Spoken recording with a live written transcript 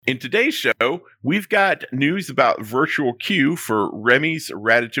In today's show, we've got news about Virtual Queue for Remy's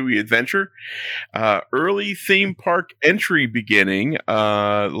Ratatouille Adventure, early theme park entry beginning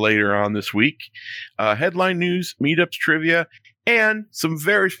later on this week, headline news, meetups, trivia, and some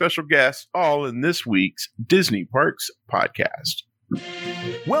very special guests, all in this week's Disney Parks podcast.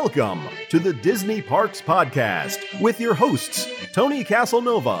 Welcome to the Disney Parks Podcast with your hosts, Tony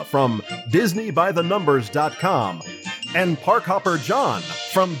Casanova from DisneyByTheNumbers.com and Parkhopper John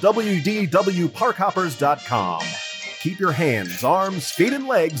from WDWParkhoppers.com. Keep your hands, arms, feet, and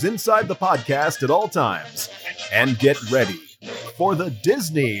legs inside the podcast at all times. And get ready for the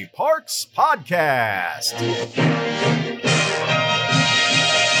Disney Parks Podcast.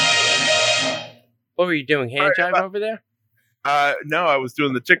 What were you doing? Hand jive over there? No, I was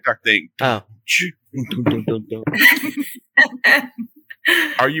doing the TikTok thing. Oh.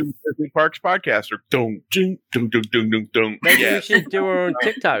 Are you Disney Parks podcast or Maybe we should do our own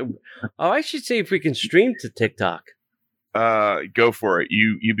TikTok. Oh, I should see if we can stream to TikTok. Go for it.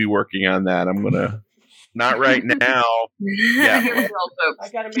 You be working on that. I'm gonna not right now. Yeah. I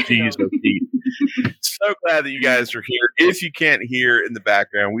gotta make Jeez, so glad that you guys are here. If you can't hear in the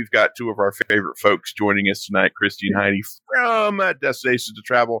background, we've got two of our favorite folks joining us tonight, Christy and Heidi from Destinations to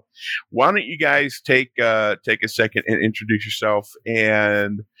Travel. Why don't you guys take a second and introduce yourself?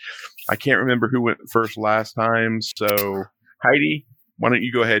 And I can't remember who went first last time. So Heidi, why don't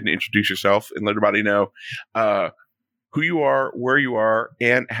you go ahead and introduce yourself and let everybody know who you are, where you are,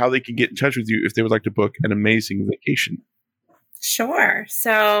 and how they can get in touch with you if they would like to book an amazing vacation. Sure.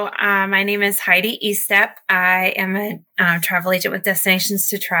 So my name is Heidi Estep. I am a travel agent with Destinations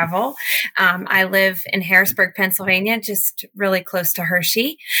to Travel. I live in Harrisburg, Pennsylvania, just really close to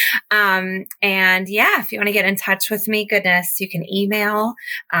Hershey. And yeah, if you want to get in touch with me, goodness, you can email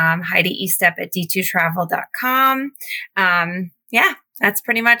Heidi Estep at d2travel.com. Yeah, that's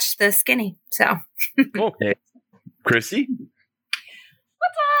pretty much the skinny. So cool. Chrissy?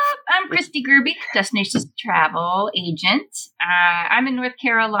 What's up? I'm Christy Gruby, Destinations Travel agent. I'm in North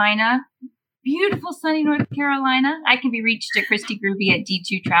Carolina, beautiful sunny North Carolina. I can be reached at Christy Gruby at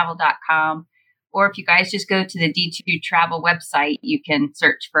d2travel.com. Or if you guys just go to the D2 Travel website, you can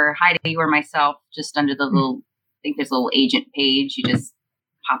search for Heidi or myself just under the little, I think there's a little agent page. You just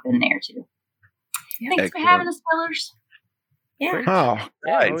pop in there too. Thanks for having us, fellers. Yeah. Oh,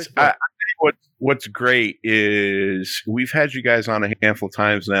 guys. What's great is we've had you guys on a handful of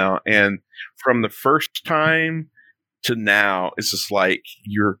times now, and from the first time to now, it's just like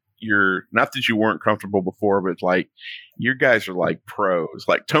you're not that you weren't comfortable before, but like you guys are like pros.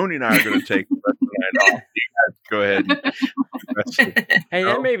 Like Tony and I are going to take the rest of the night off. You guys go ahead. Hey,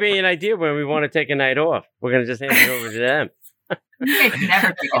 that may be an idea when we want to take a night off. We're going to just hand it over to them.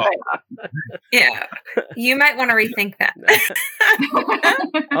 Never Yeah, you might want to rethink that.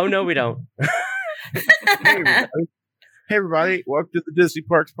 Oh, no, we don't. Hey, everybody. Welcome to the Disney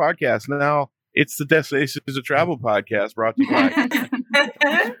Parks Podcast. Now, it's the Destinations to Travel podcast brought to you by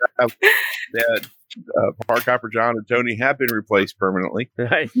Parkhopper John and Tony have been replaced permanently.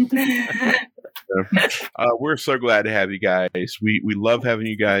 Right. We're so glad to have you guys. We love having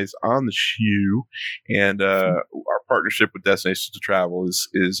you guys on the show, and our partnership with Destinations to Travel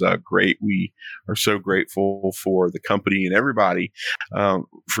is great. We are so grateful for the company and everybody.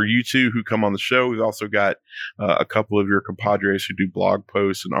 For you two who come on the show, we've also got a couple of your compadres who do blog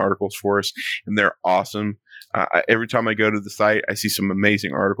posts and articles for us, and they're awesome. Every time I go to the site, I see some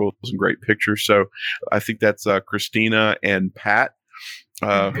amazing articles and great pictures. So I think that's Christina and Pat,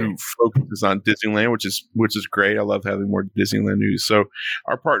 who focuses on Disneyland, which is great. I love having more Disneyland news. So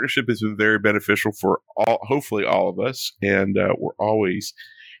our partnership has been very beneficial for hopefully all of us, and we're always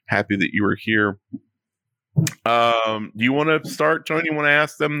happy that you are here. Do you want to start, Tony? You want to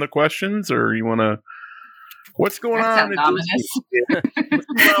ask them the questions, or you want to? What's going on? What's going on with this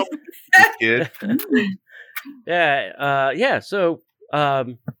kid? Yeah. So, well,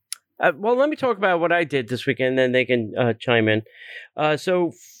 let me talk about what I did this weekend, then they can chime in.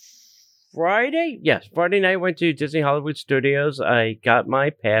 So Friday night went to Disney Hollywood Studios. I got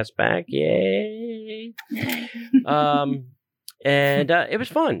my pass back. Yay. And it was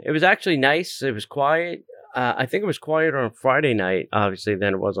fun. It was actually nice. It was quiet. I think it was quieter on Friday night, obviously,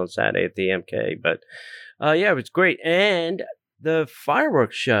 than it was on Saturday at the MK. But yeah, it was great. And the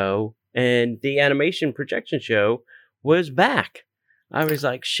fireworks show and the animation projection show was back. I was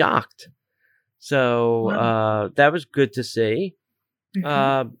like shocked. So that was good to see.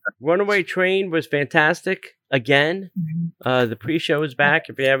 Runaway Train was fantastic again. The pre-show is back.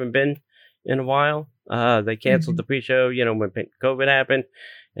 If you haven't been in a while, they canceled the pre-show, when COVID happened,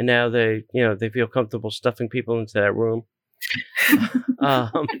 and now they feel comfortable stuffing people into that room. So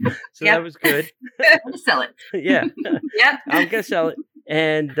that was good. I'm gonna sell it. Yeah. Yep. I'm gonna sell it.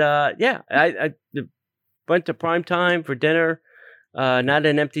 And I went to Prime Time for dinner. Not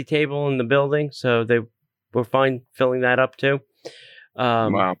an empty table in the building, so they were fine filling that up too.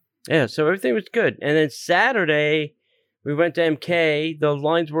 Wow. Yeah, so everything was good. And then Saturday, we went to MK. The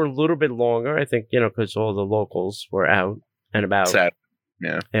lines were a little bit longer, I think, because all the locals were out and about. Sad.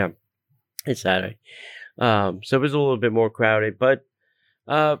 Yeah. Yeah. It's Saturday. So it was a little bit more crowded. But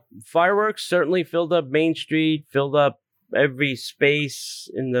fireworks certainly filled up Main Street, filled up every space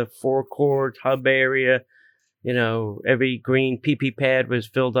in the forecourt hub area. Every green PP pad was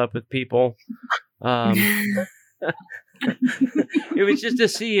filled up with people. It was just a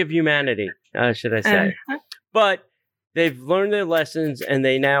sea of humanity, should I say. But they've learned their lessons, and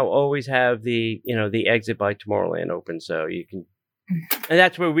they now always have the exit by Tomorrowland open, so you can. And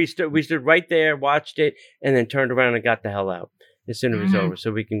that's where we stood. We stood right there, watched it, and then turned around and got the hell out as soon as it was over,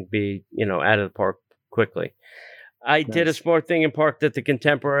 so we can be out of the park quickly. I did a smart thing and parked at the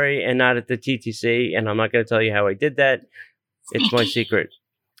Contemporary and not at the TTC, and I'm not going to tell you how I did that. It's my secret.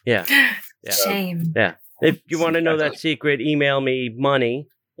 Yeah. Shame. Yeah. If you want to know that secret, email me money,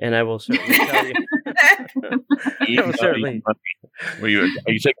 and I will certainly tell you. Certainly. Are you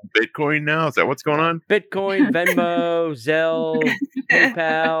taking Bitcoin now? Is that what's going on? Bitcoin, Venmo, Zelle,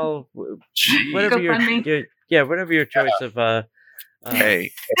 PayPal, whatever whatever your choice of.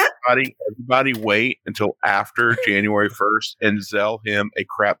 Hey, everybody wait until after January 1st and Zelle him a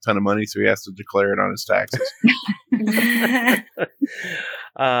crap ton of money so he has to declare it on his taxes.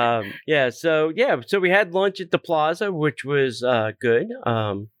 So we had lunch at the Plaza, which was good.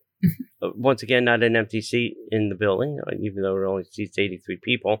 Once again, not an empty seat in the building, even though it only seats 83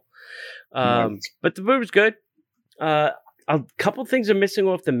 people. But the food was good. A couple things are missing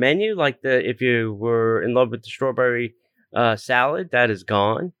off the menu, like if you were in love with the strawberry salad, that is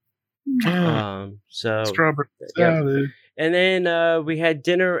gone. Strawberry salad. And then we had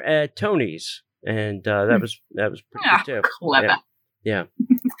dinner at Tony's, and that was pretty good too. Clever. Yeah.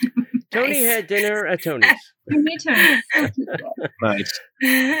 Tony had dinner at Tony's. Me too. Nice.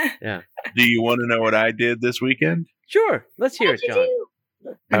 Yeah. Do you want to know what I did this weekend? Sure. Let's hear it, John.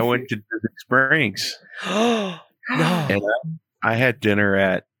 I went to Disney Springs. No. And I had dinner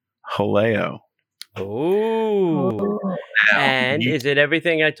at Haleo. Oh. And is it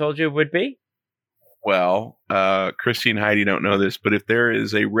everything I told you it would be? Well, Christy and Heidi don't know this, but if there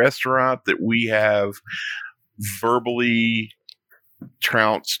is a restaurant that we have verbally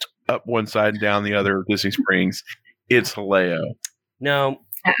trounced up one side and down the other of Disney Springs, it's Haleo. No.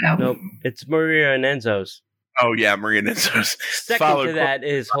 Nope. It's Maria and Enzo's. Oh, yeah, Maria and Enzo's. Second to that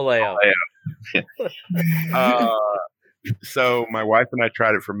is Haleo. So my wife and I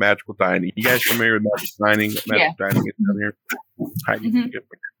tried it for Magical Dining. You guys familiar with Magical Dining? Magical Dining is down here. Heidi,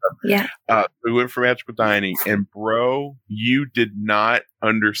 Yeah. We went for Magical Dining, and bro, you did not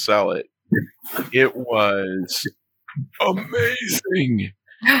undersell it. It was amazing.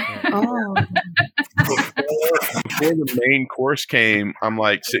 Oh. Before the main course came, I'm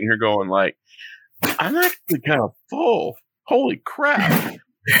like sitting here going like, I'm actually kind of full. Holy crap.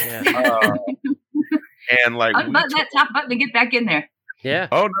 Yeah. And like, unbutton that top button and get back in there. Yeah.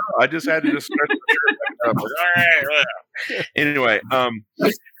 Oh no, I just had to just start the shirt back up. Like, all right. Anyway,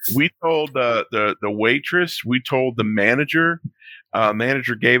 we told the waitress, we told the manager.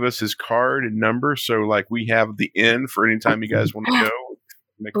 Manager gave us his card and number, so like we have the inn for any time you guys want to go,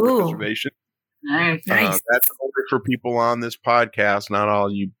 make a reservation. Nice. That's only for people on this podcast, not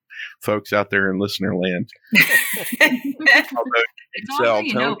all you folks out there in listener land. Although It's sell all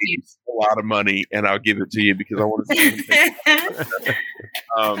you know, Tony peeps. a lot of money, and I'll give it to you because I want to see him take it.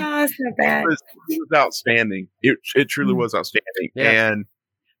 Oh, that's not bad. It was outstanding. It truly was outstanding. Yeah. And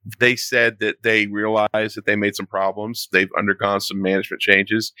they said that they realized that they made some problems. They've undergone some management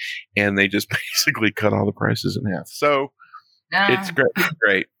changes, and they just basically cut all the prices in half. So it's great. It's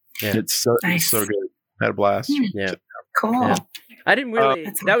great. Yeah. It's so good. Had a blast. Yeah. Cool. Yeah. I didn't really.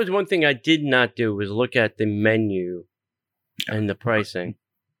 That's That was one thing I did not do was look at the menu and the pricing.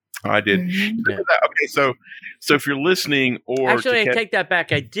 I did. Mhm. Yeah. Okay, so if you're listening, or Actually, to I take that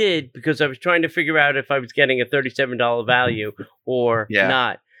back. I did because I was trying to figure out if I was getting a $37 value or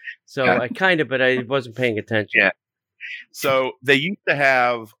not. So Yeah. I kind of, but I wasn't paying attention. Yeah. So they used to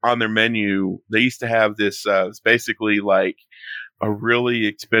have on their menu, they used to have this, it's basically like a really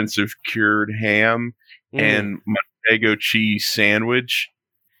expensive cured ham and Montego cheese sandwich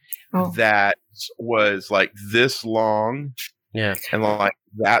that was like this long Yeah. and like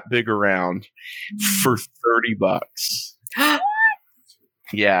that big around for $30.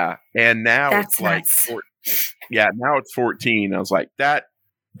 Yeah. And now That's it's like nuts. Yeah, now it's 14. I was like, that's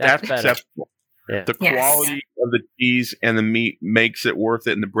better. acceptable. Yeah. The Yes. quality of the cheese and the meat makes it worth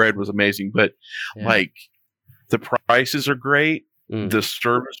it, and the bread was amazing. But Yeah. like, the prices are great. Mm. The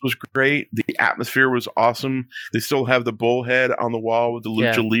service was great. The atmosphere was awesome. They still have the bullhead on the wall with the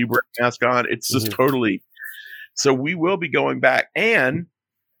Lucha Libre mask on. It's just totally. So we will be going back. And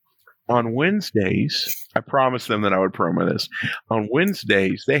on Wednesdays, I promised them that I would promo this. On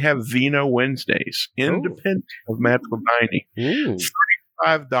Wednesdays, they have Vino Wednesdays, independent of Magical Dining. Mm.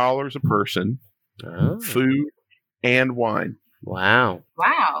 $35 a person, Oh. food and wine. Wow.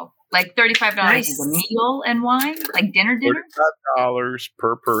 Wow. Like $35 Nice. is a meal and wine? Like dinner? $35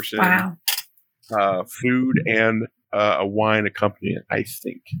 per person. Wow. Food and a wine accompaniment, I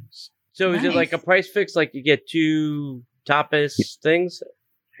think. So is it like a Nice. price fix? Like you get 2 tapas things,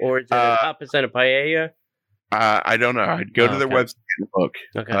 or is it a tapas and a paella? I don't know. I'd go to their okay. website and look.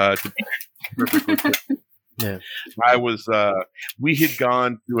 Okay. To be perfectly clear. Yeah. I was. We had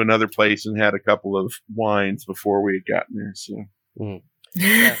gone to another place and had a couple of wines before we had gotten there. So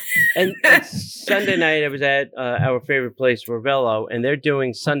Yeah. And Sunday night I was at our favorite place, Ravello, and they're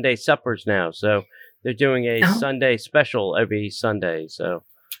doing Sunday suppers now. So they're doing a Sunday special every Sunday. So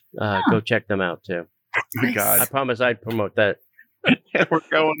go check them out too. oh my Nice. God, I promise I'd promote that. and we're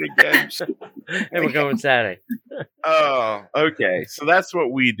going again. And we're going Saturday. Oh, okay. So that's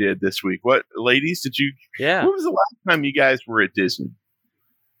what we did this week. What, ladies? Did you? Yeah. When was the last time you guys were at Disney?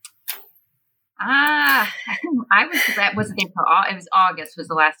 I wasn't there for it was August was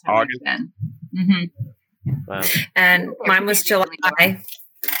the last time August? I've been. Mm-hmm. Wow. And mine was July.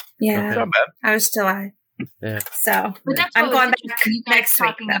 Yeah, Okay. Not bad. I was July. Yeah. So But that's I'm what going was back interesting. You guys next week,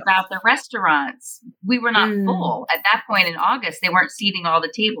 talking though. about the restaurants. We were not Mm. full at that point in August. They weren't seating all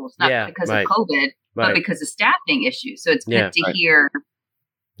the tables, not Yeah, because right. of COVID, but Right. because of staffing issues. So it's good Yeah, to right. hear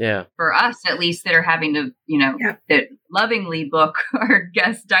Yeah. for us, at least, that are having to, Yep. that lovingly book our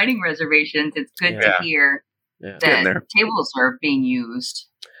guest dining reservations. It's good Yeah. to hear Yeah. Getting that there. tables are being used.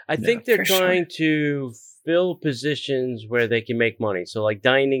 I think they're for sure. trying to fill positions where they can make money. So like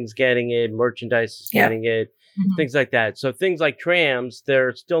dining's getting it, merchandise is Yeah. getting it, Mhm. things like that. So things like trams,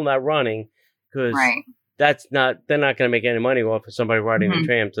 they're still not running because Right. they're not going to make any money off of somebody riding the Mhm.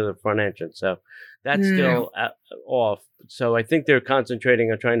 tram to the front entrance. So that's No. still off. So I think they're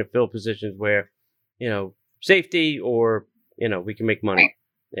concentrating on trying to fill positions where, safety or, we can make money.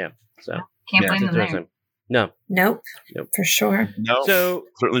 Right. Yeah. So Can't Yeah. blame that's them there. interesting. No. nope, Nope. for sure. No, So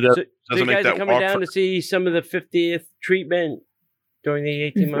certainly does, so doesn't you make guys that are coming walk. down to see some of the 50th treatment during the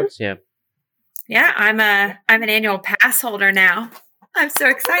 18 Mhm. months? Yeah. Yeah, I'm an annual pass holder now. I'm so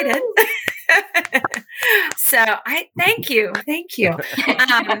excited. So I thank you.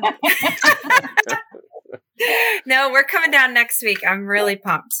 No, we're coming down next week. I'm really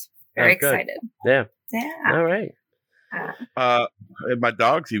pumped. Very Oh, good. excited. Yeah. Yeah. All right. And my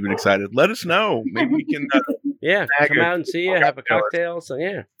dog's even excited. Let us know. Maybe we can. Yeah. Bag Come of out and see you, have a cocktails. cocktail. So,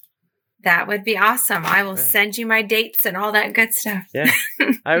 yeah. That would be awesome. I will Yeah. send you my dates and all that good stuff. Yeah.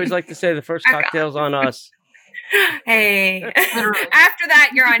 I always like to say the first cocktail's on us. Hey. Literally. After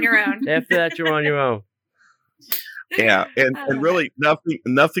that, you're on your own. After that, you're on your own. Yeah, and really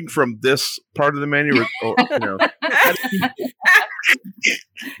nothing from this part of the menu.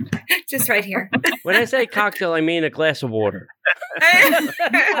 Just right here. When I say cocktail, I mean a glass of water.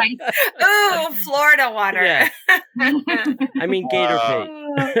 Oh, Florida water. Yeah. I mean Gator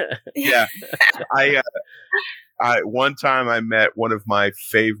Pete. Yeah, I one time I met one of my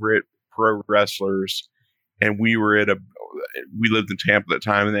favorite pro wrestlers, and we lived in Tampa at the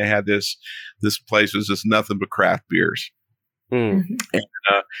time, and they had this place was just nothing but craft beers. Mm.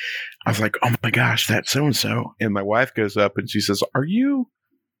 I was like, oh my gosh, that's so and so. And my wife goes up and she says, "Are you?"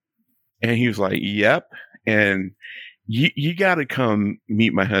 And he was like, "Yep." And you got to come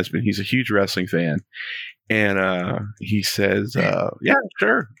meet my husband. He's a huge wrestling fan. And he says, "Yeah,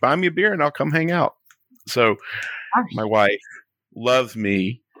 sure. Buy me a beer and I'll come hang out." So my wife loves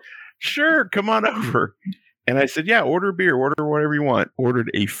me. Sure, come on over. And I said, "Yeah, order a beer. Order whatever you want."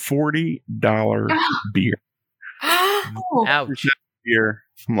 Ordered a $40 beer. Ouch. Beer.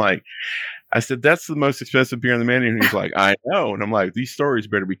 I'm like, I said, "That's the most expensive beer on the menu." And he's like, "I know." And I'm like, "These stories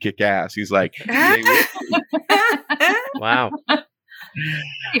better be kick ass." He's like, "They will." Wow. I didn't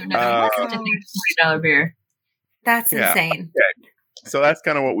even know there was such a thing as $40 beer. That's Yeah. insane. So that's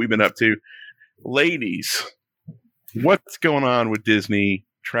kind of what we've been up to. Ladies, what's going on with Disney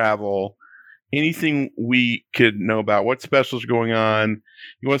travel? Anything we could know about? What specials are going on?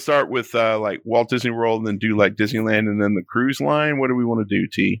 You want to start with like Walt Disney World and then do like Disneyland and then the cruise line? What do we want to do,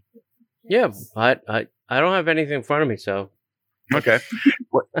 T? Yeah. I don't have anything in front of me, so Okay.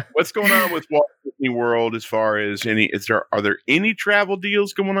 What's going on with Walt Disney World as far as are there any travel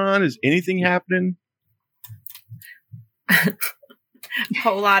deals going on? Is anything happening? A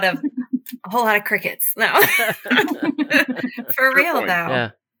whole lot of crickets. No. For real point.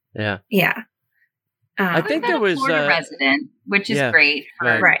 though. Yeah. I Um, think We've got there a was Florida resident, which is yeah, great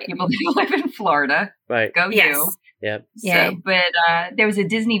for right. people who live in Florida. right. Go yes. you. Yep. Yeah. So, but there was a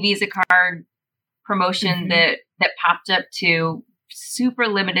Disney Visa card promotion Mhm. that popped up to super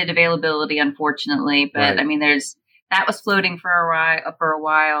limited availability, unfortunately. But Right. I mean, that was floating for a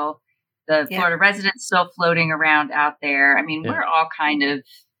while. The Yeah. Florida residents still floating around out there. I mean, Yeah. we're all kind of.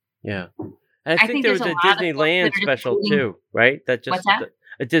 Yeah. And I think there was there's a lot of folks Disneyland that are just special including- too, right? That just What's that?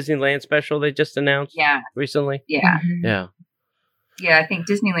 a Disneyland special they just announced Yeah, recently. yeah, Mhm. Yeah. yeah. I think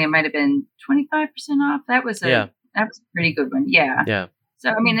Disneyland might have been 25% off. That was Yeah. a pretty good one. Yeah. Yeah.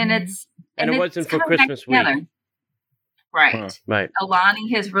 So I mean, and Mhm. it's And it it's wasn't for coming back Christmas week. together. Right. Huh. Right.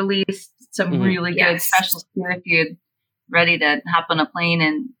 Alani has released some Mhm. really good Yes. specials too if you're ready to hop on a plane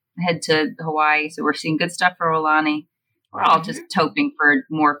and head to Hawaii. So we're seeing good stuff for Alani. We're all just hoping for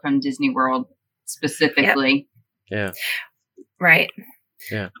more from Disney World specifically. Yeah. Right.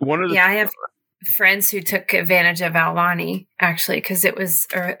 One of the Yeah, I have friends who took advantage of Aulani actually because it was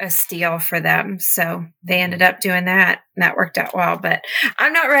a steal for them. So they ended up doing that, and that worked out well. But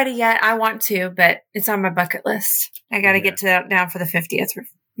I'm not ready yet. I want to, but it's on my bucket list. I got to get down for the 50th,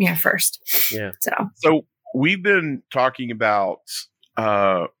 first. Yeah. So we've been talking about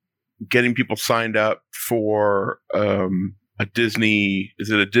getting people signed up for a Disney.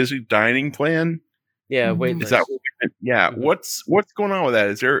 Is it a Disney dining plan? Yeah. Mhm. Wait. Is that yeah? What's going on with that?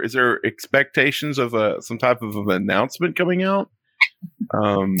 Is there expectations of some type of an announcement coming out?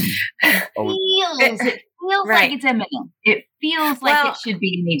 It feels Right. like it's imminent. It feels like Well- it should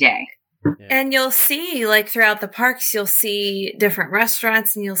be any day. And you'll see, like throughout the parks, you'll see different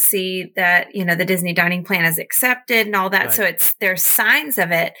restaurants, and you'll see that the Disney dining plan is accepted and all that. Right. So there's signs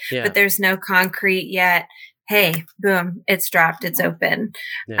of it, Yeah. but there's no concrete yet. Hey, boom, it's dropped, it's open.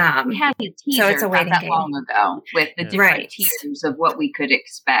 Yeah. We had a teaser So it's a not waiting that game. long ago with the Yeah. different Right. tiers of what we could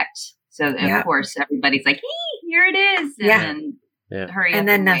expect. So Yeah. of course everybody's like, "Hey, here it is!" And Yeah. then Yeah. hurry up And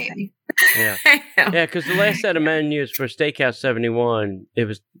then wait. nothing. Yeah. I know. Yeah, because the last set of menus for Steakhouse 71, it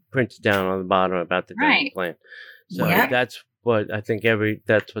was printed down on the bottom about the dining Right. plan. So Yep. that's what I think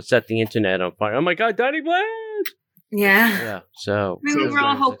that's what set the internet on fire. Oh my God, dining plans! Yeah, Yeah. So I mean, we were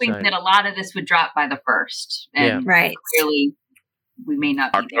all it's hoping exciting. that a lot of this would drop by the 1st, and right. clearly we may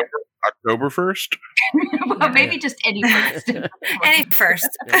not be there. October 1st. Well, maybe just any first. Any first.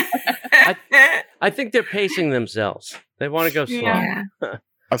 I think they're pacing themselves. They want to go slow. Yeah. I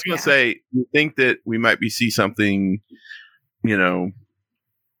was going to Yeah. say, you think that we might see something,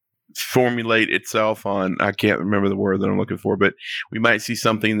 formulate itself on, I can't remember the word that I'm looking for, but we might see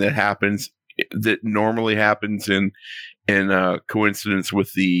something that happens that normally happens in coincidence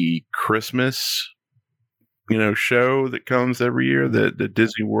with the Christmas, show that comes every year, the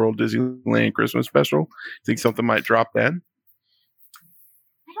Disney World, Disneyland Christmas special. Think something might drop then?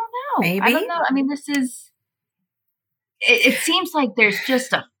 I don't know. I Maybe. don't know. I mean, this is. It seems like there's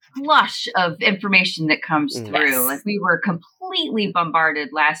just a flush of information that comes Mm. through. Yes. Like we were completely bombarded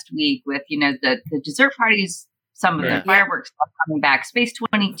last week with, the dessert parties, some of Yeah. the fireworks stuff coming back. Space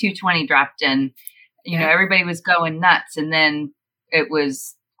 2220 dropped in. Yeah. Everybody was going nuts, and then it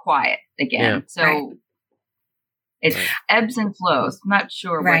was quiet again. Yeah. So Right. it Right. ebbs and flows. I'm not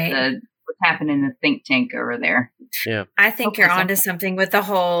sure Right. what's happening in the think tank over there. I think Hopefully you're onto something with the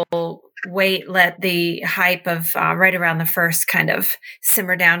whole let the hype of right around the first kind of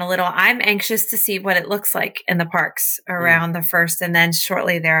simmer down a little. I'm anxious to see what it looks like in the parks around the first, and then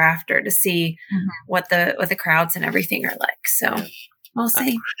shortly thereafter to see Mhm. what the crowds and everything are like. So we'll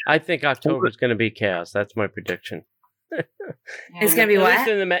see. I think October is going to be chaos. That's my prediction. It's Yeah. gonna be At what?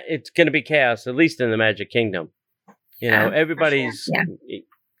 least it's going to be chaos, at least in the Magic Kingdom. Everybody's, Yeah.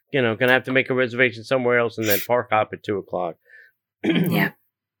 going to have to make a reservation somewhere else and then park hop at 2:00. Yeah,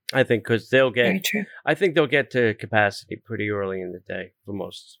 I think because they'll very get, true. I think they'll get to capacity pretty early in the day for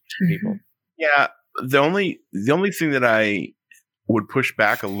most people. Yeah, the only thing that I would push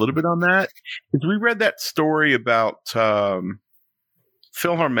back a little bit on that is we read that story about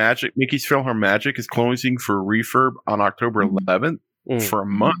PhilharMagic. Mickey's PhilharMagic is closing for refurb on October 11th Mm. for a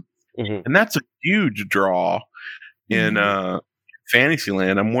month, Mhm. and that's a huge draw in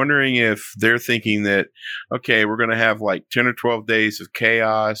Fantasyland. I'm wondering if they're thinking that we're going to have like 10 or 12 days of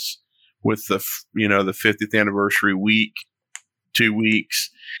chaos with the 50th anniversary week, 2 weeks,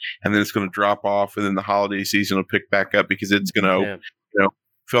 and then it's going to drop off, and then the holiday season will pick back up because it's going to Yeah.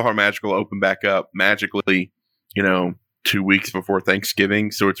 PhilharMagic will open back up magically, 2 weeks before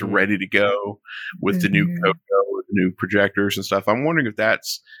Thanksgiving, so it's ready to go with the new Coco, with the new projectors and stuff. I'm wondering if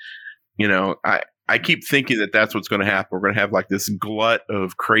that's, I keep thinking that that's what's going to happen. We're going to have like this glut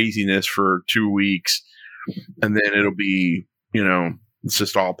of craziness for 2 weeks, and then it'll be, it's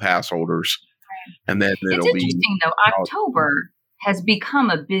just all pass holders, and then it'll be. It's interesting though. October has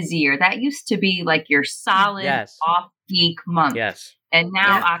become a busier. That used to be like your solid off-peak month. Yes. And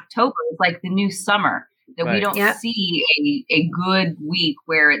now October is like the new summer, that we don't see a good week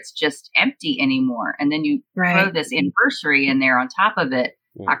where it's just empty anymore. And then you throw this anniversary in there on top of it.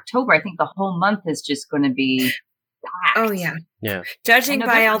 October, I think the whole month is just going to be packed. Oh, yeah. Yeah. Judging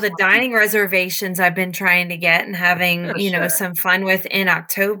by all the dining reservations I've been trying to get and having, some fun with in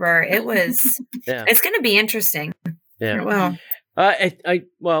October, it was, it's going to be interesting. Yeah. Well.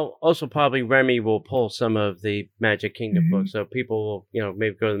 Well, also probably Remy will pull some of the Magic Kingdom books, so people will,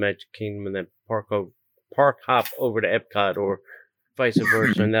 maybe go to the Magic Kingdom and then park hop over to Epcot or vice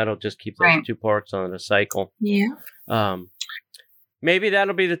versa, and that'll just keep those two parks on a cycle. Yeah. Maybe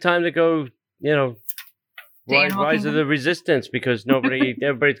that'll be the time to go, Rise of the Resistance, because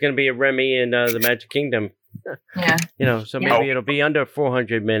everybody's going to be at Remy and the Magic Kingdom. Yeah. So maybe it'll be under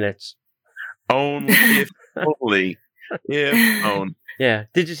 400 minutes. Only if only. Yeah.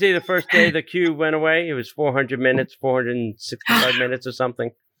 Did you see the first day the queue went away? It was 400 minutes, 465 minutes or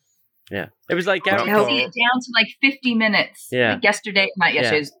something. Yeah. It was like Avatar. See it down to like 50 minutes. Yeah. Like not yesterday. Maybe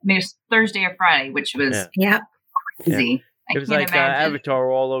it was Thursday or Friday, which was crazy. It was like Avatar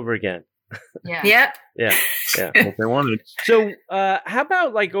all over again. Yeah. Yeah. What they wanted. So, how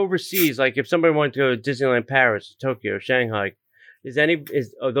about like overseas? Like if somebody wanted to go to Disneyland Paris, Tokyo, Shanghai,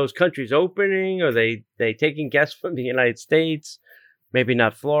 are those countries opening? Are they taking guests from the United States? Maybe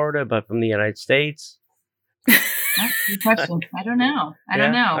not Florida, but from the United States. That's a good question. I don't know.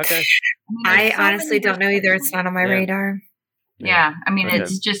 Okay. I honestly don't know either. It's not on my radar. Yeah.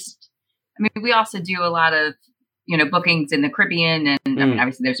 It's just. We also do a lot of bookings in the Caribbean, and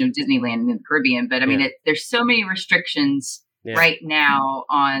obviously there's no Disneyland in the Caribbean, but there's so many restrictions right now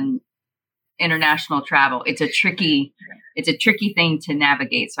on international travel. It's a tricky thing to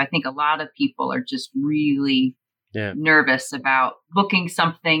navigate. So I think a lot of people are just really nervous about booking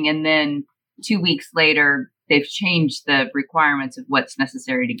something, and then 2 weeks later they've changed the requirements of what's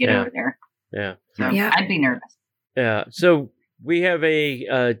necessary to get over there. Yeah. So I'd be nervous. Yeah. So we have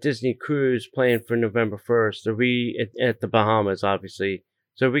a Disney cruise planned for November 1st. Are we at the Bahamas, obviously?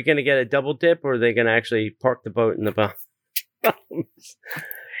 So are we going to get a double dip, or are they going to actually park the boat in the Bahamas? I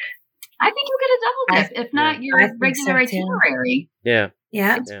think you'll get a double dip, if not your regular itinerary. Yeah.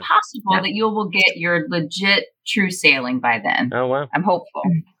 Yeah. It's possible that you will get your legit true sailing by then. Oh, wow. I'm hopeful.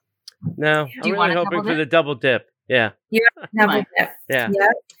 No, I'm really hoping for the double dip. Yeah. Double dip. Yeah.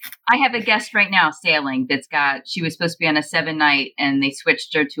 I have a guest right now sailing she was supposed to be on a 7-night, and they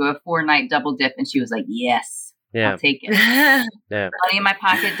switched her to a 4-night double dip, and she was like, yes, I'll take it. Money in my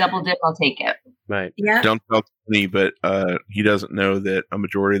pocket, double dip, I'll take it. Right. Yeah. Don't tell Tony, but he doesn't know that a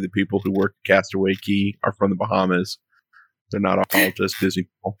majority of the people who work at Castaway Cay are from the Bahamas. They're not all just Disney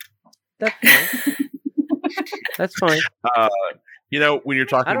people. That's fine. That's fine. When you're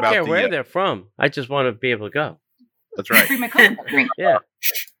talking about, I don't care where they're from. I just want to be able to go. That's right. Yeah.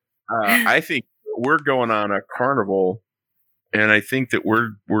 I think we're going on a Carnival, and I think that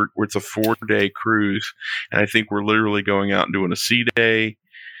it's a 4-day cruise, and I think we're literally going out and doing a sea day.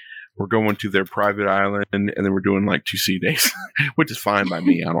 We're going to their private island, and then we're doing like 2 sea days, which is fine by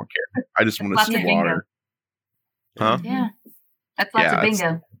me. I don't care. I just want to see water. Huh? Yeah. That's lots of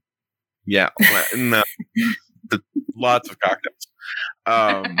bingo. Yeah. No, lots of cocktails.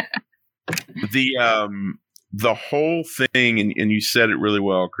 The whole thing, and you said it really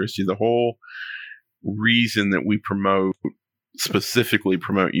well, Christy, the whole reason that we specifically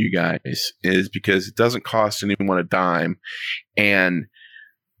promote you guys is because it doesn't cost anyone a dime, and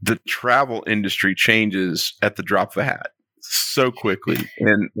the travel industry changes at the drop of a hat so quickly,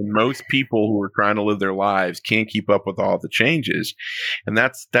 and most people who are trying to live their lives can't keep up with all the changes, and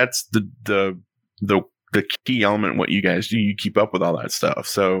that's the key element in what you guys do. You keep up with all that stuff.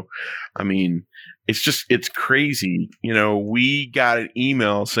 So, it's crazy. We got an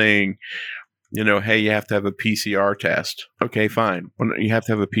email saying, hey, you have to have a PCR test. Okay, fine. You have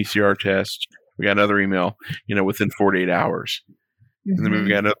to have a PCR test. We got another email, within 48 hours. And then we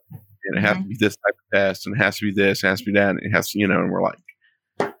got another, and it has to be this type of test, and it has to be this, it has to be that, and it has to, and we're like,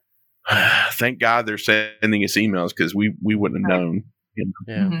 thank God they're sending us emails, because we wouldn't have known.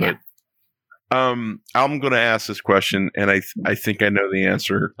 But I'm going to ask this question, and I think I know the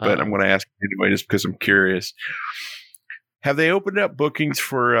answer, but I'm going to ask it anyway just because I'm curious. Have they opened up bookings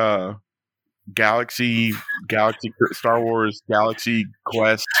for Galaxy, Star Wars, Galaxy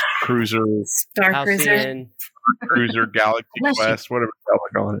Quest, Cruiser, Star Cruiser. Halcyon. Cruiser, Galaxy Bless you. Quest, whatever the hell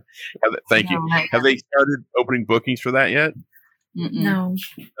they're calling it. Thank you. No, Have they started opening bookings for that yet? No,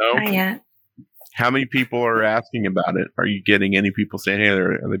 No. not yet. How many people are asking about it? Are you getting any people saying, "Hey,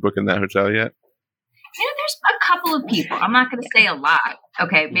 are they booking that hotel yet?" There's a couple of people. I'm not going to say a lot.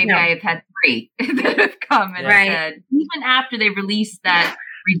 Okay, maybe No. I have had 3 that have come and Right. said, even after they released that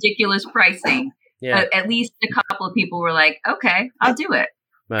ridiculous pricing, Yeah, at least a couple of people were like, "Okay, I'll do it."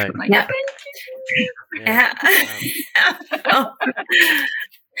 right. I'm like, Yeah. Yeah. Oh.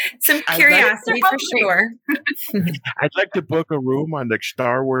 Some I'd curiosity for sure. I'd like to book a room on the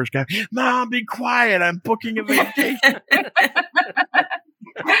Star Wars guy. Mom, be quiet. I'm booking a vacation.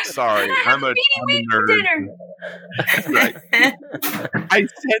 Sorry, I'm a nerd. dinner. That's right. I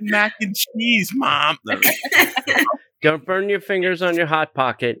said mac and cheese, Mom. No. Don't burn your fingers on your hot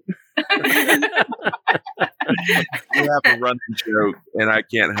pocket. We have a running joke, and I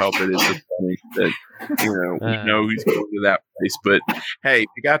can't help it. It's just funny that we know who's going to that place. But hey, if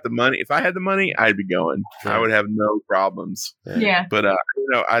you got the money, if I had the money, I'd be going. I would have no problems. Yeah. But I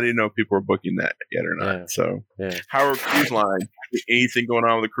didn't know if people were booking that yet or not. Yeah. So, Yeah. Howard Cruise Line, anything going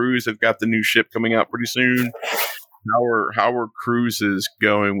on with the cruise? They've got the new ship coming out pretty soon. How are cruises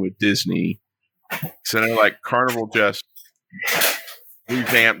going with Disney? So they're like Carnival just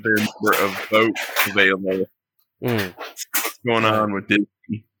revamped their number of boats available. What's going on with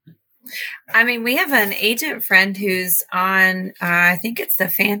Disney? I mean, we have an agent friend who's on, I think it's the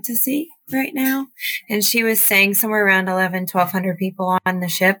Fantasy right now. And she was saying somewhere around 1,200 people on the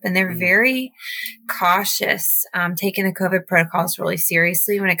ship. And they're very cautious, taking the COVID protocols really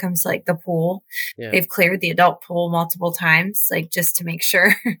seriously when it comes to like the pool. Yeah. They've cleared the adult pool multiple times, like just to make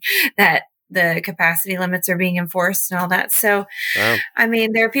sure that the capacity limits are being enforced and all that. So, Wow. I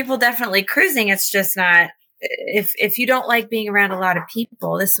mean, there are people definitely cruising. It's just not, if you don't like being around a lot of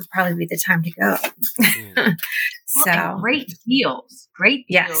people, this would probably be the time to go. Mm. So, And great deals.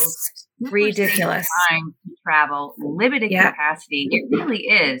 yes, Super ridiculous. safe time to travel, limited Yeah. capacity. It really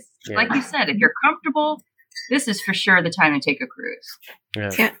is. Yeah. Like you said, if you're comfortable, this is for sure the time to take a cruise.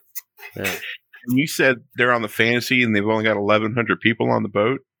 Yeah. Yeah. Yeah. And you said they're on the Fantasy and they've only got 1,100 people on the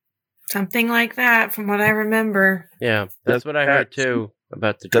boat. Something like that, from what I remember. Yeah. That's what I heard too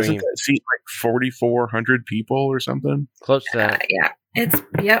about the Doesn't dream. that seat like 4,400 people or something? Close to that. Yeah, it's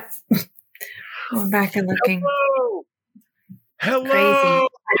yep. Going back and looking. Hello.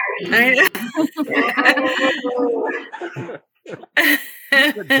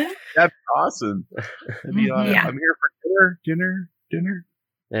 That's awesome. I'd be like, Yeah. I'm here for dinner.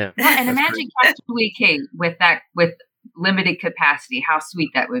 Yeah. Well, and That's imagine Castaway Cay with limited capacity. How sweet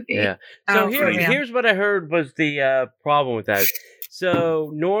that would be. Yeah. So Oh, for real. here's what I heard was the problem with that.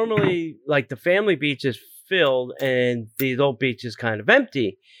 So normally, like the family beach is filled and the adult beach is kind of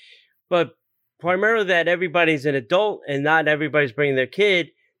empty, but primarily that everybody's an adult and not everybody's bringing their kid.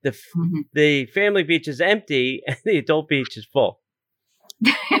 Mhm. The family beach is empty and the adult beach is full.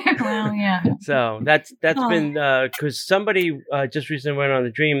 Well, yeah. So that's Oh. been because somebody just recently went on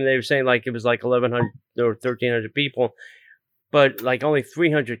the dream and they were saying like it was like 1,100 or 1,300 people, but like only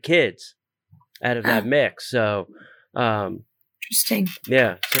 300 kids out of that mix. So Interesting.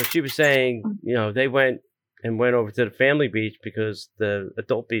 yeah, so she was saying they went over to the family beach because the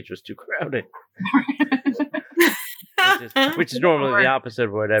adult beach was too crowded, which is normally the opposite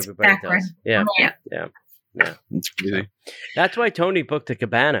of what everybody Backward. does. Yeah, Yeah. It's crazy. that's why Tony booked a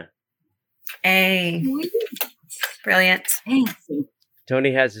cabana. Hey, brilliant. Thanks.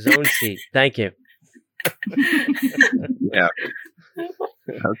 Tony has his own seat. Thank you. Yeah.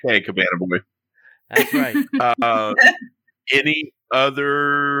 Okay, Cabana Boy. That's right. Any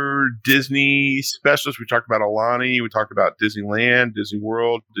other Disney specials? We talked about Alani. We talked about Disneyland, Disney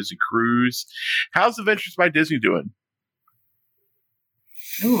World, Disney Cruise. How's Adventures by Disney doing?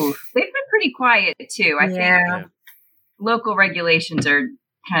 Ooh, they've been pretty quiet too. I Yeah. think local regulations are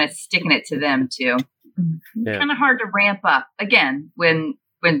kind of sticking it to them too. Yeah. Kind of hard to ramp up again when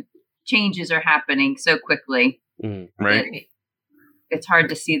changes are happening so quickly. Mm. Right. It's hard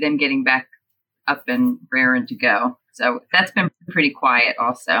to see them getting back up and raring to go. So that's been pretty quiet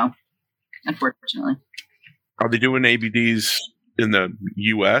also, unfortunately. Are they doing ABDs in the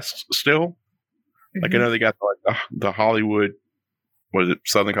U.S. still? Like I know they got like the Hollywood, what is it,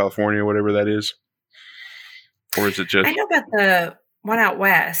 Southern California, whatever that is, or is it just? I know about the one out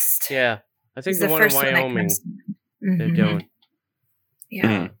west. Yeah, I think It's the one in one that Wyoming comes- they're Mhm. doing. Yeah,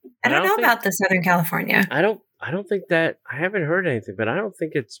 Mm. I don't know think- about the Southern California. I don't think that I haven't heard anything, but I don't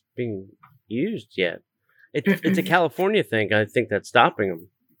think it's being used yet. It's a California thing. I think that's stopping them.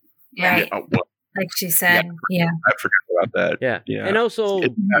 Yeah. Right. Like she said. Yeah. I forgot about that. Yeah. And also,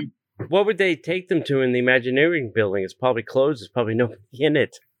 what would they take them to in the Imagineering building? It's probably closed. There's probably nobody in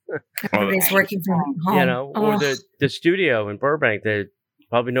it. Everybody's working from home. You know, or the studio in Burbank. There's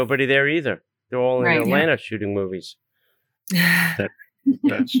probably nobody there either. They're all in Atlanta shooting movies.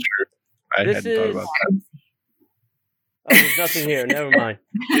 That's true. I hadn't thought about that. Oh, there's nothing here. Never mind.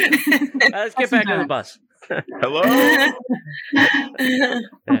 Let's get back on the bus. Hello?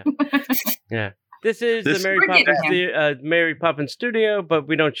 Yeah. This is the Mary Poppins studio, but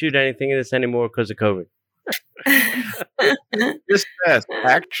we don't shoot anything in this anymore because of COVID. This mess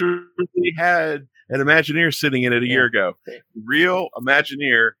actually had an Imagineer sitting in it a year ago. Real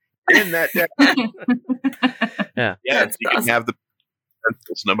Imagineer in that deck. Yeah. Yeah, you can have the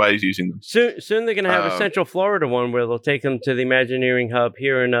pencils. Nobody's using them. Soon they're going to have a Central Florida one where they'll take them to the Imagineering hub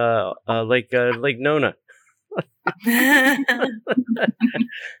here in Lake Nona.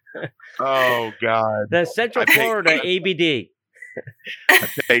 Oh God! The Central Florida ABD. I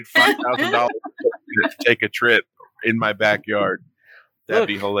paid $5,000 to take a trip in my backyard. That'd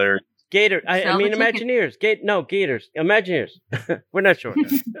be hilarious. Gator. I mean, Imagineers. Gators. Imagineers. We're not sure.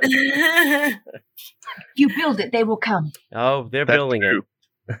 You build it, they will come. Oh, they're building it.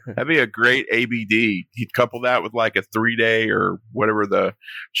 That'd be a great ABD. He'd couple that with like a 3-day or whatever the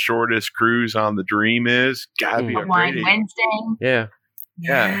shortest cruise on the Dream is. Gotta be a Wine great Wednesday. Yeah.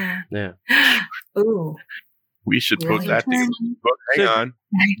 Ooh. We should put that together. Hang on.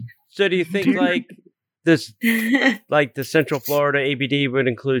 So do you think like this, like the Central Florida ABD would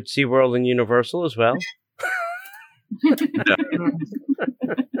include SeaWorld and Universal as well?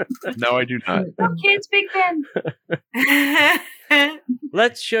 No, I do not. Kids, Big Ben.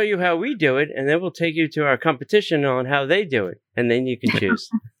 Let's show you how we do it, and then we'll take you to our competition on how they do it, and then you can choose.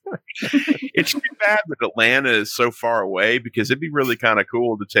 It's too bad that Atlanta is so far away, because it'd be really kind of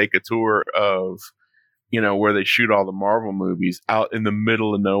cool to take a tour of, where they shoot all the Marvel movies out in the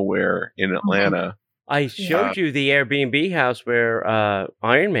middle of nowhere in Atlanta. I showed you the Airbnb house where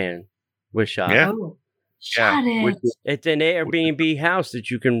Iron Man was shot. Yeah. Oh, shot it. It's an Airbnb house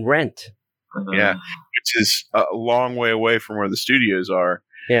that you can rent. Yeah, which is a long way away from where the studios are.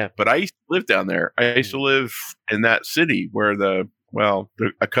 Yeah. But I used to live down there. I used to live in that city where the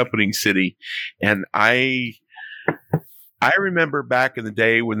accompanying city. And I remember back in the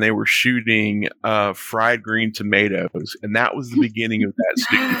day when they were shooting Fried Green Tomatoes, and that was the beginning of that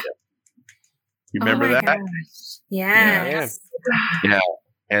studio. You remember that? Gosh. Yes. Yeah.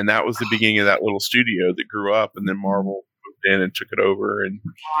 And that was the beginning of that little studio that grew up, and then Marvel moved in and took it over. And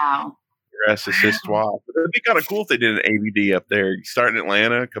wow. The rest is histoire. But it'd be kind of cool if they did an ABD up there. You start in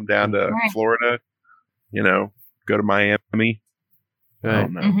Atlanta, come down to Florida, go to Miami. Right. I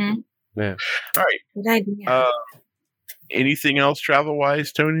don't know. Mm-hmm. Yeah. All right. Good idea. Anything else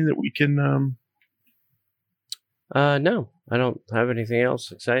travel-wise, Tony, that we can... No, I don't have anything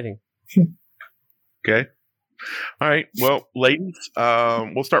else exciting. Okay. All right. Well, ladies,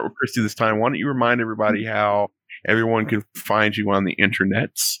 we'll start with Christy this time. Why don't you remind everybody how everyone can find you on the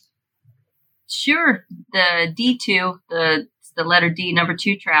internets? Sure. The D2, the letter D, number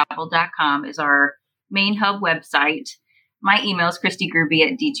 2 travel.com is our main hub website. My email is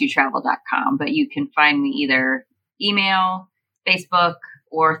christygrooby@d2travel.com, but you can find me either email, Facebook,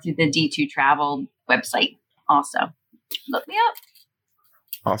 or through the D2 Travel website also. Look me up.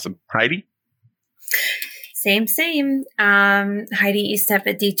 Awesome. Heidi? Same. Heidi Estep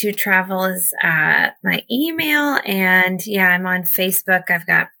at D2 Travel is my email. And I'm on Facebook. I've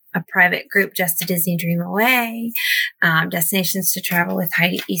got a private group, Just a Disney Dream Away, Destinations to Travel with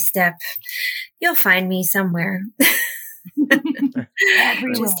Heidi Estep. You'll find me somewhere.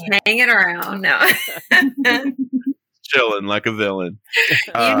 Just hanging around. No. Chilling like a villain.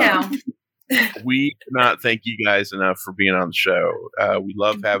 We cannot thank you guys enough for being on the show. We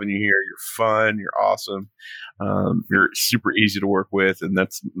love having you here. You're fun. You're awesome. You're super easy to work with, and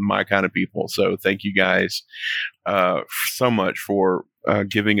that's my kind of people. So thank you guys so much for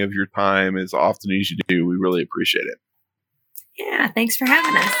giving of your time as often as you do. We really appreciate it. Yeah, thanks for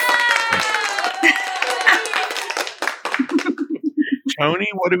having us. Tony,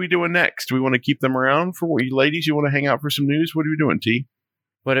 what are we doing next? Do we want to keep them around for what you ladies? You want to hang out for some news? What are we doing, T?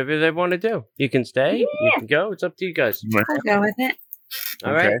 Whatever they want to do. You can stay. Yeah. You can go. It's up to you guys. I'll go with it.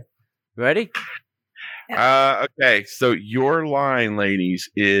 All right. Ready? Okay. So your line, ladies,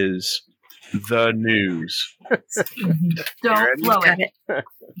 is the news. Don't blow it.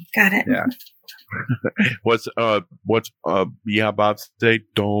 Got it. Yeah. What's Bob say?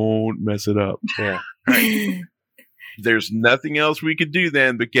 Don't mess it up. Yeah. There's nothing else we could do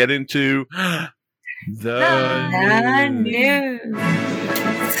then but get into The news.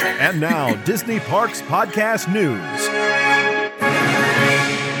 And now, Disney Parks Podcast News.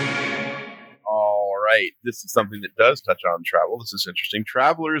 All right. This is something that does touch on travel. This is interesting.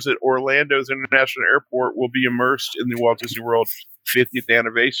 Travelers at Orlando's International Airport will be immersed in the Walt Disney World 50th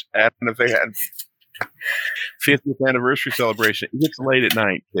anniversary celebration. It gets late at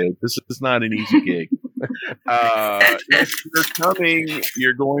night, kid. This is not an easy gig. If you're coming,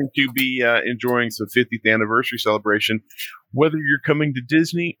 you're going to be enjoying some 50th anniversary celebration, whether you're coming to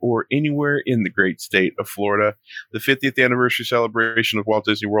Disney or anywhere in the great state of Florida. The 50th anniversary celebration of Walt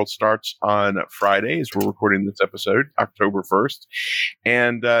Disney World starts on Friday, as we're recording this episode, October 1st.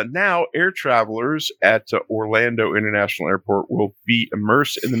 And now air travelers at Orlando International Airport will be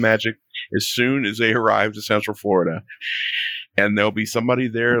immersed in the magic as soon as they arrive to Central Florida. And there'll be somebody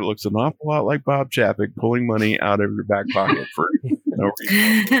there that looks an awful lot like Bob Chapek pulling money out of your back pocket for no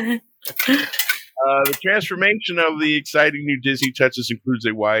reason. The transformation of the exciting new Disney touches includes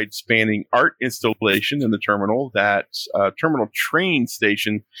a wide-spanning art installation in the terminal. That's a terminal train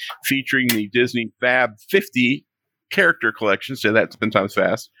station featuring the Disney Fab 50 character collection, so that's 10 times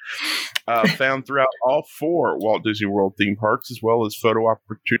fast, found throughout all 4 Walt Disney World theme parks, as well as photo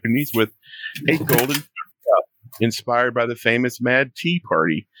opportunities with a golden cup inspired by the famous Mad Tea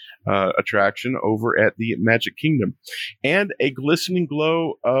Party attraction over at the Magic Kingdom, and a glistening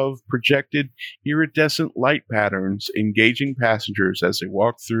glow of projected iridescent light patterns engaging passengers as they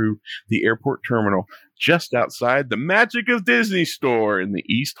walk through the airport terminal just outside the Magic of Disney store in the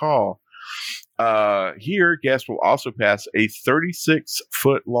East Hall. Here, guests will also pass a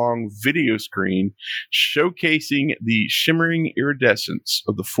 36-foot-long video screen showcasing the shimmering iridescence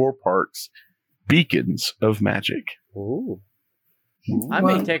of the 4 parks' beacons of magic. Ooh. I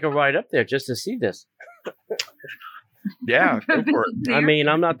may take a ride up there just to see this. Yeah, go for it. I mean,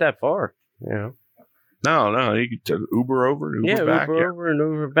 I'm not that far. You know. No, you can Uber over and Uber back. Uber over and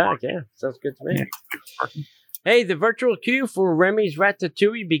Uber back. Yeah, sounds good to me. Hey, the virtual queue for Remy's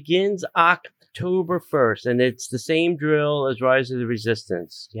Ratatouille begins October 1st, and it's the same drill as Rise of the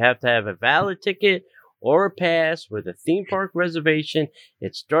Resistance. You have to have a valid ticket or a pass with a theme park reservation.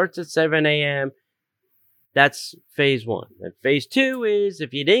 It starts at 7 a.m. That's phase 1. And phase 2 is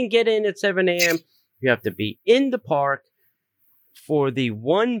if you didn't get in at 7 a.m., you have to be in the park for the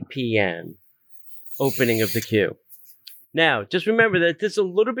 1 p.m. opening of the queue. Now, just remember that this is a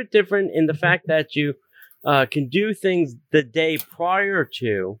little bit different in the fact that you can do things the day prior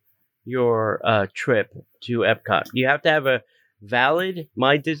to your trip to Epcot. You have to have a valid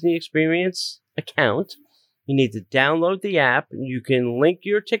My Disney Experience account. You need to download the app. You can link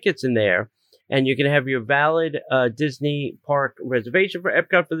your tickets in there, and you can have your valid Disney park reservation for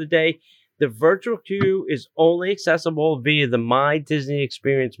Epcot for the day. The virtual queue is only accessible via the My Disney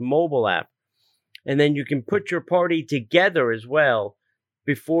Experience mobile app. And then you can put your party together as well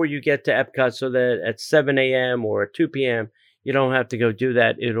before you get to Epcot so that at 7 a.m. or at 2 p.m., you don't have to go do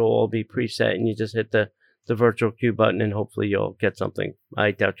that. It'll all be preset, and you just hit the virtual queue button, and hopefully you'll get something. I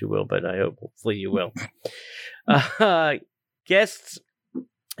doubt you will, but hopefully you will. Guests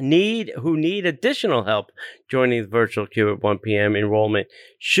who need additional help joining the virtual queue at 1 p.m. enrollment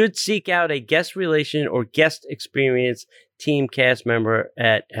should seek out a guest relation or guest experience team cast member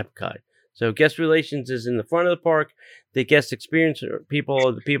at Epcot. So guest relations is in the front of the park. The guest experience people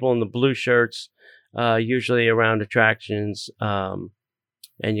are the people in the blue shirts, usually around attractions, and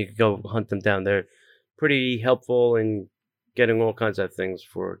you can go hunt them down. They're pretty helpful in getting all kinds of things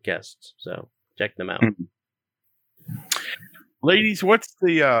for guests. So check them out. Ladies, what's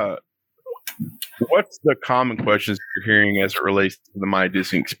the common questions you're hearing as it relates to the My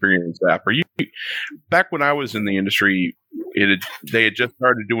Disney Experience app? Are you back when I was in the industry? They had just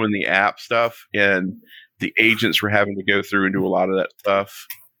started doing the app stuff, and the agents were having to go through and do a lot of that stuff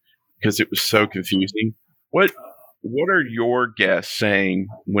because it was so confusing. What are your guests saying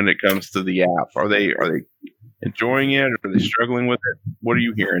when it comes to the app? Are they enjoying it? Are they struggling with it? What are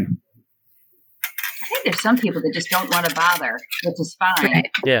you hearing? I think there's some people that just don't want to bother, which is fine.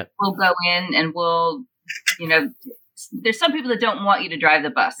 Yeah. We'll go in and there's some people that don't want you to drive the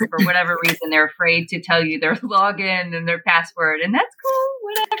bus for whatever reason. They're afraid to tell you their login and their password, and that's cool,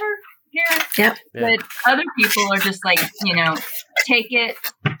 whatever. Here. Yep. But other people are just like, take it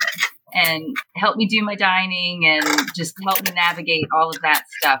and help me do my dining and just help me navigate all of that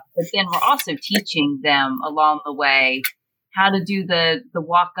stuff. But then we're also teaching them along the way how to do the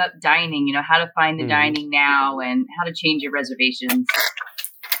walk-up dining, how to find the dining now and how to change your reservations.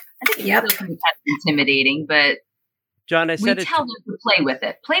 I think it still can be kind of intimidating, but John, we tell them to play with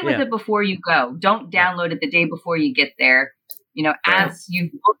it. Play with it before you go. Don't download it the day before you get there. as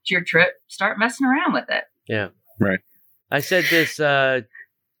you've booked your trip, start messing around with it. Yeah. Right. I said this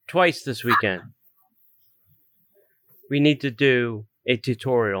twice this weekend. We need to do a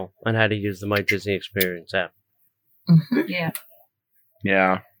tutorial on how to use the My Disney Experience app. Yeah.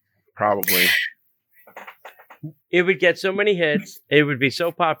 Yeah, probably. It would get so many hits. It would be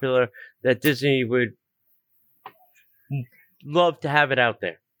so popular that Disney would love to have it out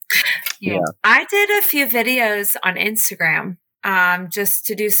there. Yeah. I did a few videos on Instagram just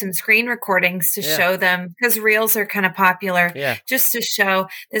to do some screen recordings to show them, because reels are kind of popular. Yeah. Just to show,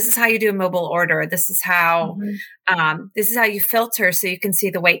 this is how you do a mobile order. This is how you filter so you can see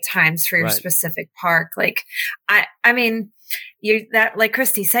the wait times for your specific park. Like, I mean, like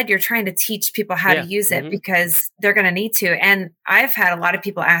Christy said, you're trying to teach people how to use it because they're going to need to. And I've had a lot of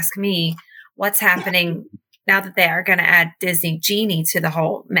people ask me what's happening now that they are going to add Disney Genie to the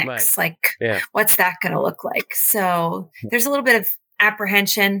whole mix. Like, what's that going to look like? So there's a little bit of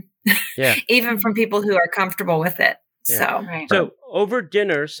apprehension, even from people who are comfortable with it. Yeah. So over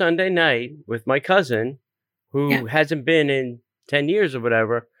dinner Sunday night with my cousin, who hasn't been in 10 years or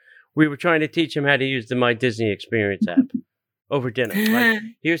whatever, we were trying to teach him how to use the My Disney Experience app over dinner. Like,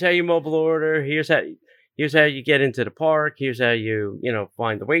 here's how you mobile order. Here's how you get into the park. Here's how you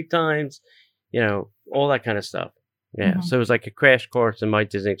find the wait times. All that kind of stuff. Yeah. So it was like a crash course in My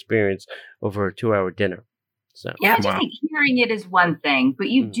Disney Experience over a 2-hour dinner. So I think hearing it is one thing, but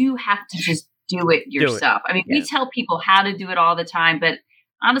you do have to just do it yourself. I mean, we tell people how to do it all the time, but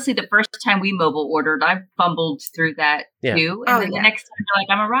honestly, the first time we mobile ordered, I fumbled through that too. And then the next time, you're like,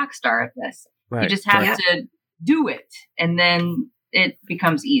 I'm a rock star at this. Right. You just have to do it, and then it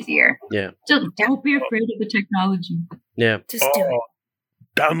becomes easier. Yeah. Just don't be afraid of the technology. Yeah. Just do it.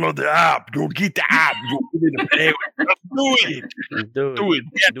 Download the app. Don't get the app. Don't get it to play with. Do it. Do it.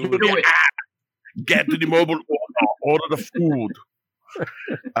 Get to the app. Get to the mobile order the food.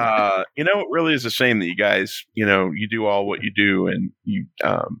 It really is a shame that you guys, you do all what you do, and you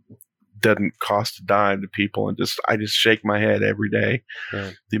doesn't cost a dime to people. And I just shake my head every day.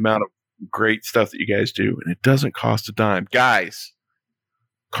 Yeah. The amount of great stuff that you guys do, and it doesn't cost a dime. Guys,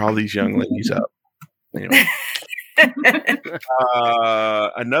 call these young ladies up. Anyway.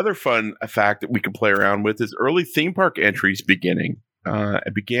 Another fun fact that we can play around with is early theme park entries beginning.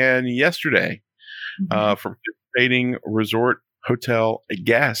 It began yesterday for participating resort hotel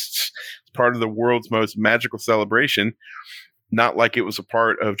guests. It's part of the world's most magical celebration. Not like it was a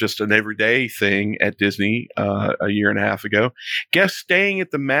part of just an everyday thing at Disney a year and a half ago. Guests staying in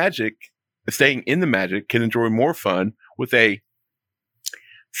the Magic can enjoy more fun with a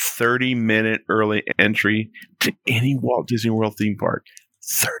 30-minute early entry to any Walt Disney World theme park.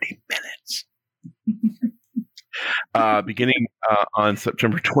 30 minutes. Beginning on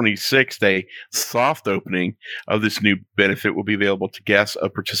September 26th, a soft opening of this new benefit will be available to guests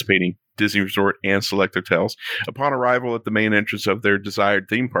of participating Disney Resort and select hotels. Upon arrival at the main entrance of their desired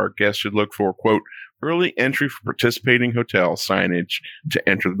theme park, guests should look for, quote, early entry for participating hotel signage to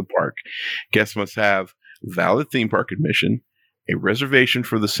enter the park. Guests must have valid theme park admission, a reservation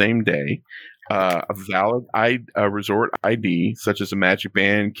for the same day, a valid resort ID, such as a Magic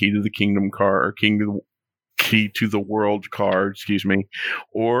Band, Key to the Kingdom card, or Key to the World card,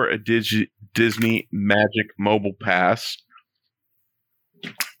 or a Disney Magic Mobile Pass.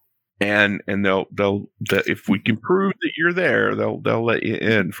 And they'll if we can prove that you're there, they'll let you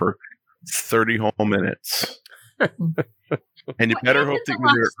in for 30 whole minutes. And you better hope that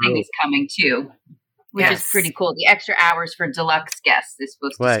you're there. Thing is coming too. Which is pretty cool. The extra hours for deluxe guests is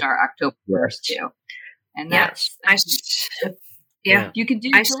supposed to start October 1st too. And that's you can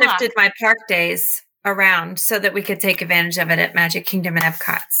do. I shifted my park days around so that we could take advantage of it at Magic Kingdom and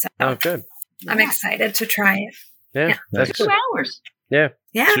Epcot. So good. I'm excited to try it. Yeah. That's 2 hours. Yeah.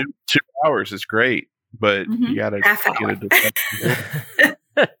 Yeah. 2 hours is great, but you gotta half get hour.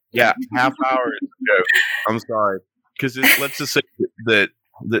 Half hour is a joke. I'm sorry. Because let's just say that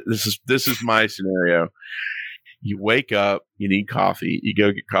this is my scenario. You wake up, you need coffee, you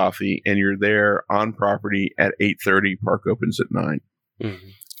go get coffee, and you're there on property at 8:30. Park opens at 9. And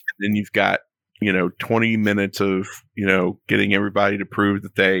then you've got 20 minutes of getting everybody to prove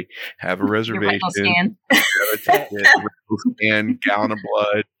that they have a reservation, scan, gallon of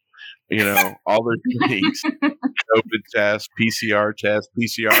blood, all their things, COVID test, PCR test,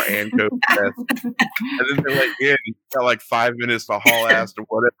 PCR and COVID test, and then they let you in. You got like 5 minutes to haul ass to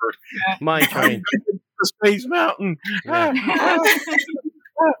whatever. Mine train. The Space Mountain.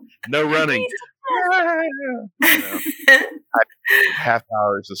 No running. Half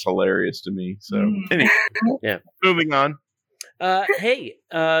hours is hilarious to me. So anyway, moving on. Hey,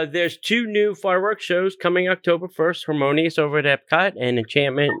 there's 2 new fireworks shows coming October 1st. Harmonious over at Epcot and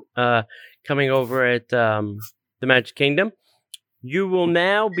Enchantment coming over at the Magic Kingdom. You will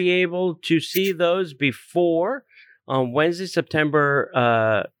now be able to see those before on Wednesday,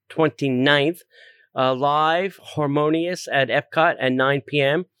 September 29th. Live, Harmonious at Epcot at 9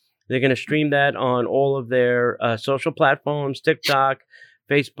 p.m. They're going to stream that on all of their social platforms, TikTok,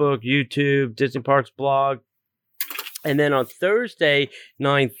 Facebook, YouTube, Disney Parks blog. And then on Thursday,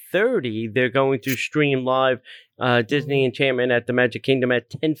 9:30, they're going to stream live Disney Enchantment at the Magic Kingdom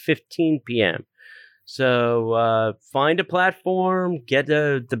at 10:15 p.m. So find a platform, get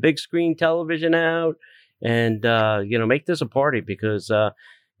the big screen television out, and make this a party because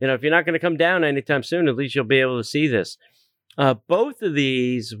if you're not going to come down anytime soon, at least you'll be able to see this. Both of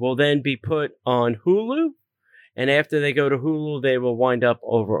these will then be put on Hulu, and after they go to Hulu, they will wind up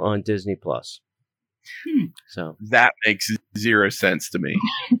over on Disney Plus. So that makes 0 sense to me.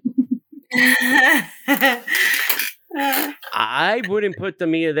 I wouldn't put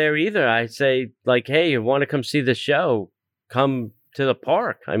them there either. I'd say, like, hey, you want to come see the show? Come to the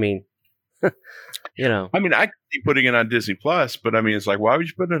park. I mean, I mean, I could be putting it on Disney Plus, but I mean, it's like, why would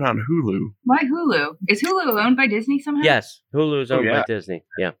you put it on Hulu? Why Hulu? Is Hulu owned by Disney somehow? Yes, Hulu is owned by Disney.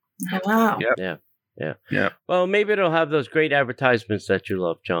 Yeah. Oh, wow. Yep. Yeah. Well, maybe it'll have those great advertisements that you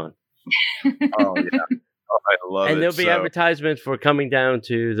love, John. Oh yeah, I love it. And there'll be advertisements for coming down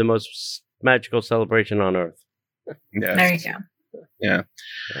to the most magical celebration on Earth. Yes. There you go. Yeah.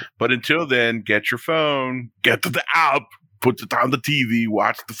 But until then, get your phone, get to the app, put it on the TV,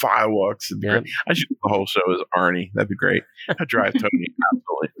 watch the fireworks. I should do the whole show as Arnie. That'd be great. I drive Tony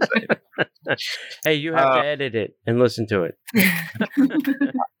absolutely insane. Hey, you have to edit it and listen to it.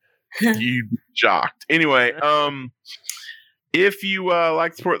 You shocked. Anyway, if you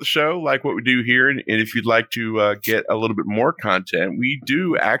like to support the show, like what we do here, and if you'd like to get a little bit more content, we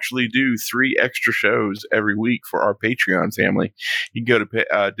do actually do 3 extra shows every week for our Patreon family. You can go to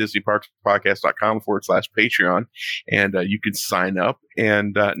DisneyParksPodcast.com/Patreon, and you can sign up.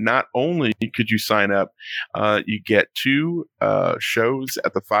 And not only could you sign up, you get 2 shows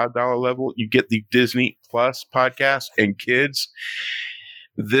at the $5 level. You get the Disney Plus podcast and kids.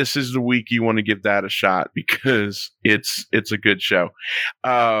 This is the week you want to give that a shot because it's a good show.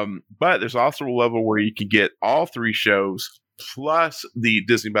 But there's also a level where you can get all 3 shows plus the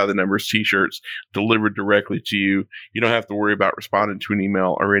Disney by the Numbers t-shirts delivered directly to you. You don't have to worry about responding to an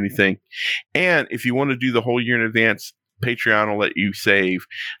email or anything. And if you want to do the whole year in advance, Patreon will let you save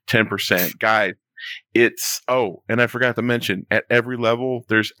 10%. Guys, and I forgot to mention, at every level,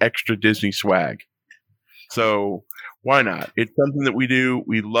 there's extra Disney swag. So why not? It's something that we do.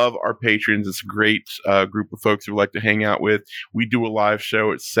 We love our patrons. It's a great group of folks who we like to hang out with. We do a live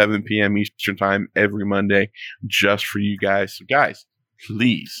show at 7 p.m. Eastern Time every Monday just for you guys. So guys,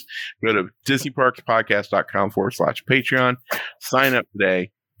 please go to DisneyParksPodcast.com/Patreon. Sign up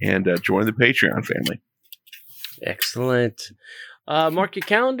today and join the Patreon family. Excellent. Mark your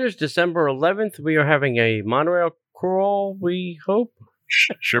calendars. December 11th, we are having a monorail crawl, we hope.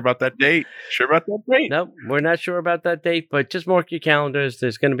 Sure about that date? No, we're not sure about that date, but just mark your calendars.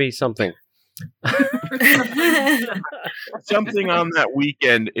 There's going to be something. Something on that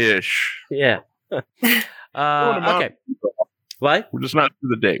weekend-ish. Yeah. Okay. What? We're just not sure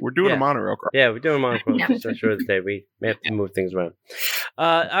the date. We're doing a monorail crawl. Yeah, we're doing a monorail crawl. Just not sure of the date. We may have to move things around.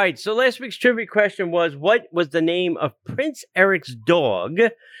 All right. So last week's trivia question was, what was the name of Prince Eric's dog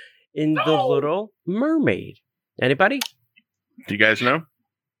in The Little Mermaid? Anybody? Do you guys know?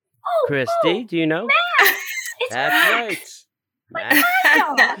 Christy, do you know? Max. That's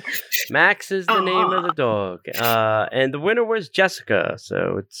right. Max is the name of the dog. And the winner was Jessica.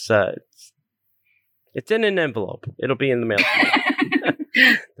 So it's in an envelope. It'll be in the mail.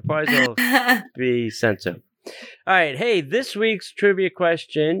 The prize will be sent to. All right. Hey, this week's trivia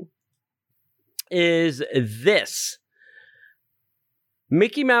question is this.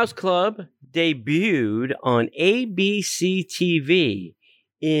 Mickey Mouse Club debuted on ABC TV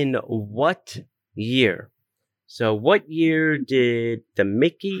in what year? So what year did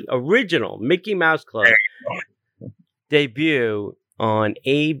the original Mickey Mouse Club debut on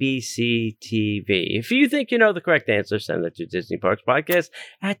ABC TV? If you think you know the correct answer, send it to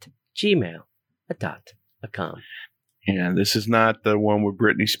DisneyParksPodcast@gmail.com. Yeah, this is not the one with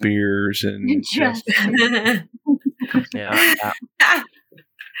Britney Spears and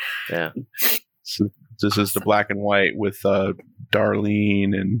Yeah. So this is the black and white with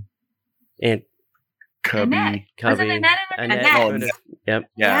Darlene and Cubby. Wasn't Annette in it? Annette. Yep.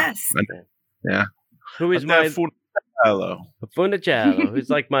 Yeah. Yes. Yeah. Who is my Funicello, Funicello, who's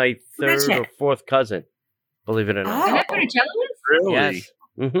like my third or fourth cousin. Believe it or not. And that's what a jello is? Really? Yes.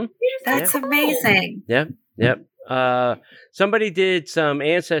 Mm-hmm. That's amazing. Yep. Somebody did some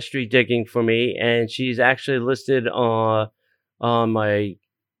ancestry digging for me, and she's actually listed on my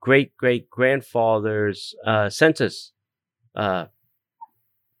great grandfather's census records.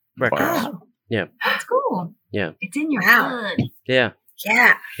 Wow. Yeah. That's cool. Yeah. It's in your Wow. blood. Yeah.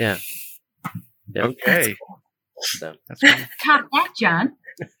 Yeah. Yep. Okay. So. That's cool. Top that, John.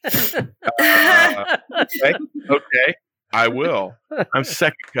 Okay. I will. I'm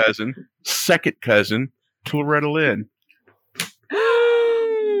second cousin to Loretta Lynn. A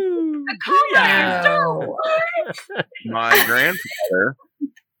cornerstone. My grandfather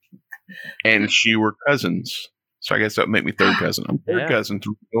and she were cousins. So I guess that would make me third cousin. I'm third Yeah. cousin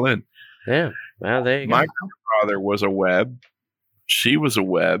to Loretta Lynn. Yeah. Well, there you go. My grandfather was a Webb. She was a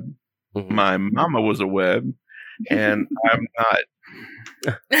Webb. Mhm. My mama was a Webb. And I'm not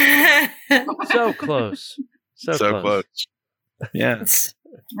So close. So close. Yeah.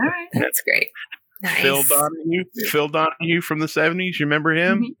 All right. That's great. Nice. Phil Donahue from the 70s. You remember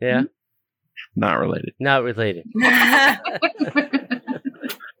him? Mhm. Yeah. Not related. Not related. Do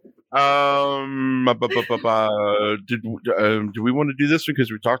we want to do this one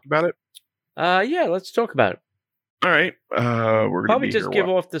because we talked about it? Yeah, let's talk about it. All right. We're gonna Probably be just here give a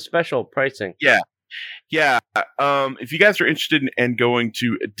while. off the special pricing. Yeah. If you guys are interested in going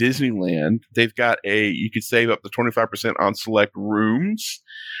to Disneyland, they've got you could save up to 25% on select rooms.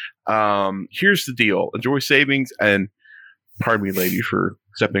 Here's the deal. Enjoy savings, and pardon me, lady, for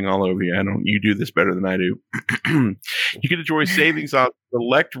stepping all over you. You do this better than I do. You can enjoy savings on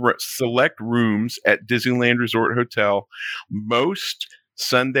select rooms at Disneyland Resort Hotel most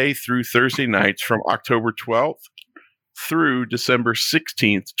Sunday through Thursday nights from October 12th through December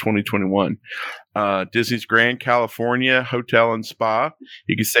 16th, 2021. Disney's Grand California Hotel and Spa.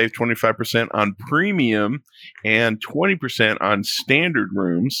 You can save 25% on premium and 20% on standard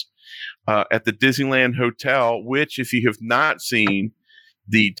rooms at the Disneyland Hotel, which, if you have not seen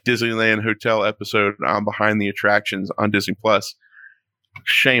the Disneyland Hotel episode on Behind the Attractions on Disney Plus,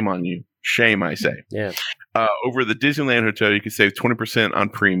 shame on you. Shame, I say. Yeah. Over the Disneyland Hotel, you can save 20% on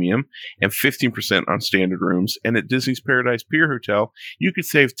premium and 15% on standard rooms. And at Disney's Paradise Pier Hotel, you could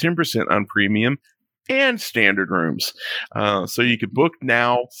save 10% on premium and standard rooms. So you can book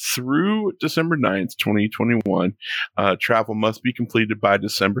now through December 9th, 2021. Travel must be completed by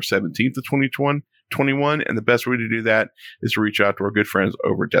December 17th of 2021. And the best way to do that is to reach out to our good friends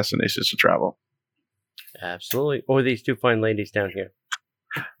over at Destinations to Travel. Absolutely. Or these two fine ladies down here.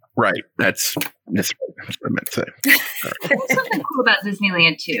 Right. That's what I meant to say. There's something cool about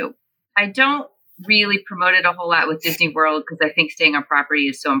Disneyland too. I don't really promote it a whole lot with Disney World because I think staying on property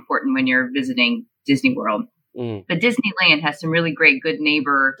is so important when you're visiting Disney World. Mm. But Disneyland has some really great good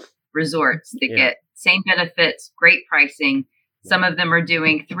neighbor resorts that get same benefits, great pricing. Some of them are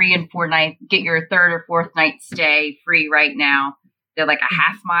doing 3 and 4 nights, get your third or fourth night stay free right now. They're like a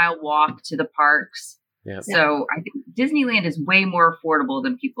half-mile walk to the parks. Yeah. So I think Disneyland is way more affordable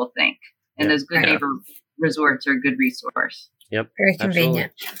than people think. And those good neighbor resorts are a good resource. Yep. Very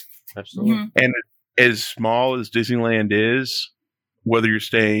convenient. Absolutely. Mhm. And as small as Disneyland is, whether you're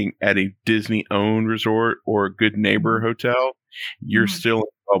staying at a Disney-owned resort or a good neighbor hotel, you're still in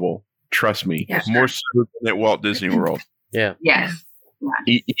trouble. Trust me. Yeah. More so than at Walt Disney World. Yeah. Yes.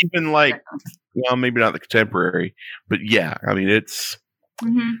 Even like, well, maybe not the contemporary, but yeah, I mean, it's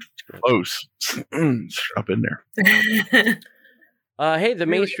Mhm. close. It's up in there. Hey, the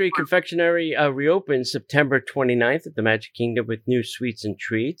Main Really Street fun. Confectionery reopens September 29th at the Magic Kingdom with new sweets and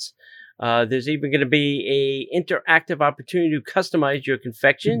treats. There's even going to be a interactive opportunity to customize your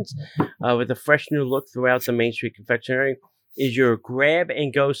confections with a fresh new look throughout the Main Street Confectionery. Is your grab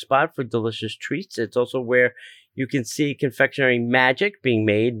and go spot for delicious treats. It's also where you can see confectionery magic being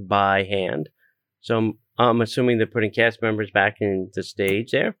made by hand. So I'm assuming they're putting cast members back in the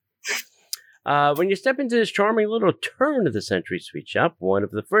stage there. When you step into this charming little turn of the century sweet shop, one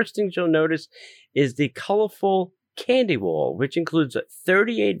of the first things you'll notice is the colorful candy wall, which includes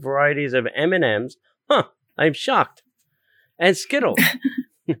 38 varieties of M&Ms. I'm shocked. And Skittles.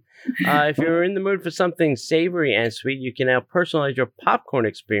 If you're in the mood for something savory and sweet, you can now personalize your popcorn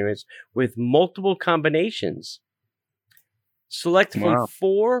experience with multiple combinations. Select from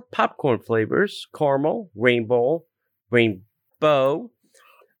 4 popcorn flavors: caramel, rainbow,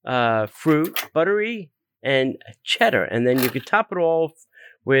 fruit, buttery, and cheddar. And then you can top it all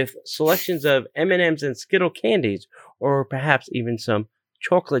with selections of M&Ms and Skittle candies, or perhaps even some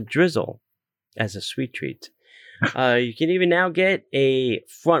chocolate drizzle as a sweet treat. You can even now get a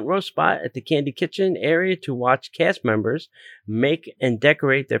front row spot at the Candy Kitchen area to watch cast members make and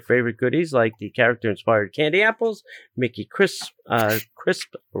decorate their favorite goodies like the character-inspired candy apples, Mickey crisp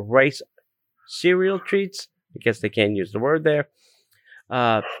rice cereal treats. I guess they can't use the word there.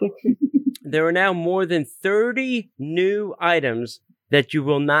 There are now more than 30 new items that you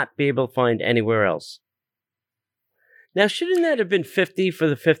will not be able to find anywhere else. Now, shouldn't that have been 50 for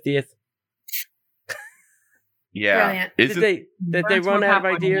the 50th? Yeah. Brilliant. Did they run out of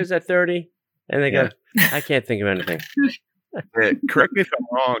ideas at 30? And they go, I can't think of anything. Correct me if I'm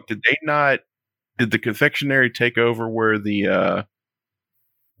wrong. Did the confectionery take over where the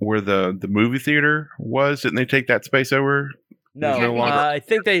movie theater was? Didn't they take that space over? No, I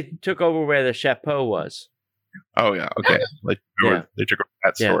think they took over where the Chapeau was. Oh, yeah. Okay. They took over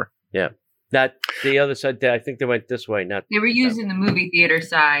that store. Yeah. That the other side, I think they went this way. Not They were using the movie theater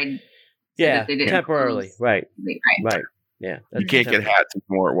side. So yeah, that they didn't temporarily. close. Right. Right. Yeah. You can't get hats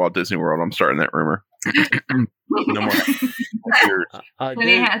anymore at Walt Disney World. I'm starting that rumor. No more hats.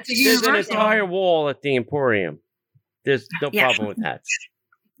 They had to There's an Universal. entire wall at the Emporium. There's no problem with hats.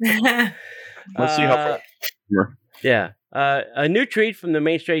 Let's see how far. Yeah. A new treat from the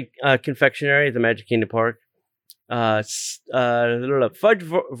Main Street Confectionery at the Magic Kingdom Park. Fudge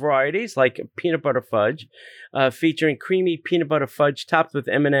varieties like peanut butter fudge, featuring creamy peanut butter fudge topped with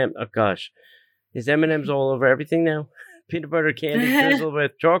M&M. Oh gosh, is M&M's all over everything now? Peanut butter candy drizzled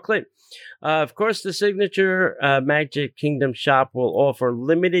with chocolate. Of course, the signature Magic Kingdom shop will offer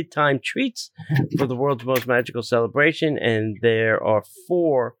limited time treats for the world's most magical celebration, and there are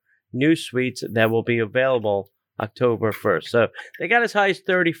 4 new sweets that will be available October 1st. So they got as high as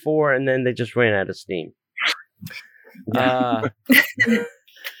 34, and then they just ran out of steam.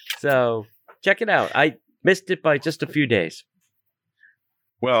 So check it out. I missed it by just a few days.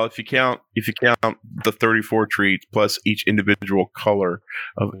 Well, if you count the 34 treats plus each individual color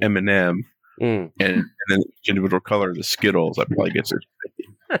of M&M and then each individual color of the Skittles, that probably gets it.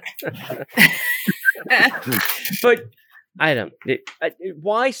 But I don't.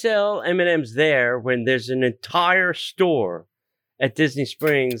 Why sell M&Ms there when there's an entire store at Disney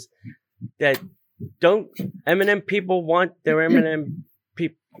Springs that don't M&M people want their M&M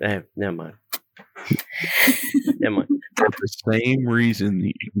people? Never mind. For the same reason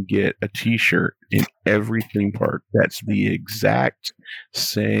that you can get a T-shirt in every theme park, that's the exact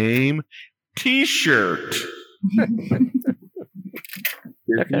same T-shirt.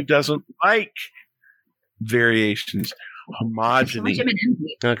 Disney doesn't like variations, homogeny.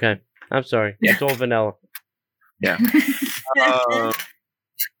 Okay, I'm sorry. It's all vanilla. Yeah.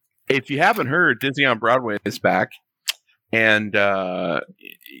 If you haven't heard, Disney on Broadway is back, and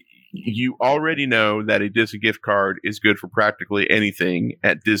you already know that a Disney gift card is good for practically anything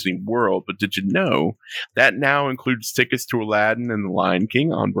at Disney World, but did you know that now includes tickets to Aladdin and The Lion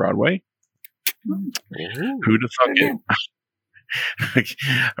King on Broadway? Who'd have thunk it?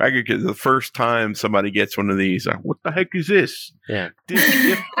 I could get the first time somebody gets one of these. What the heck is this? Yeah. Disney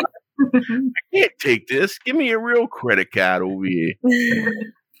gift card? I can't take this. Give me a real credit card over here.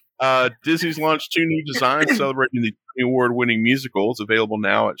 Disney's launched 2 new designs celebrating the award-winning musicals, available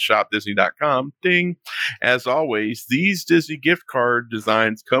now at shopdisney.com. Ding! As always, these Disney gift card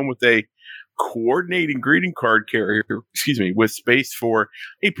designs come with a coordinating greeting card carrier, with space for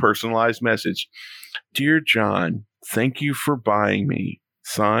a personalized message. Dear John, thank you for buying me.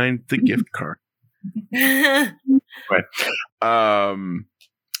 Signed, the gift card.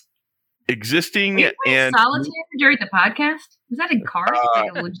 Existing and solitaire during the podcast? Was that a card?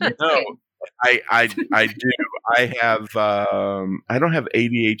 Like a legit no, I do. I have I don't have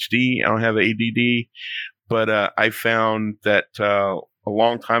ADHD. I don't have ADD, but I found that a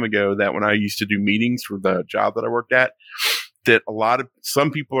long time ago that when I used to do meetings for the job that I worked at, that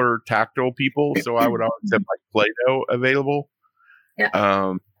some people are tactile people, so I would always have like Play-Doh available.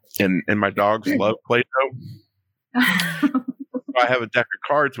 Yeah. And my dogs love Play-Doh. I have a deck of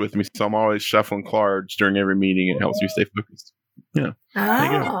cards with me, so I'm always shuffling cards during every meeting. It helps me stay focused. Yeah.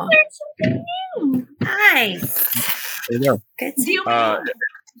 Oh, nice. There you go. Good.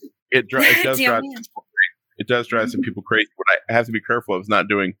 It does drive some people crazy. What I have to be careful of is not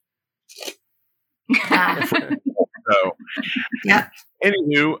doing. So, yeah.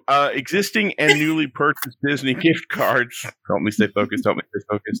 Anywho, existing and newly purchased Disney gift cards help me stay focused.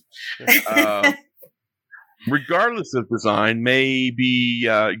 Regardless of design, may be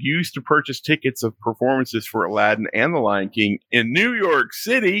used to purchase tickets of performances for Aladdin and The Lion King in New York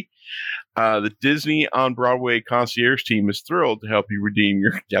City. The Disney on Broadway concierge team is thrilled to help you redeem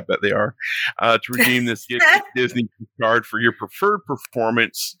your. Yeah, I bet they are. To redeem this Disney gift card for your preferred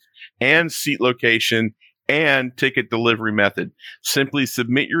performance and seat location and ticket delivery method. Simply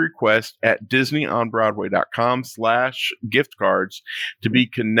submit your request at disneyonbroadway.com/gift cards to be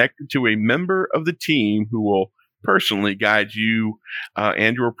connected to a member of the team who will personally guide you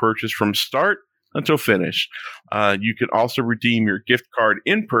and your purchase from start until finish. You can also redeem your gift card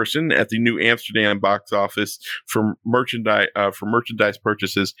in person at the New Amsterdam box office for merchandise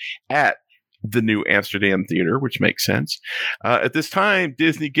purchases at the New Amsterdam Theater, which makes sense. At this time,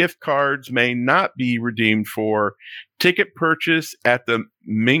 Disney gift cards may not be redeemed for ticket purchase at the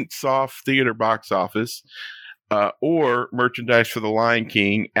Minksoft Theater box office, or merchandise for The Lion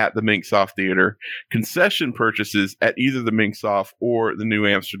King at the Minksoft Theater, concession purchases at either the Minksoft or the New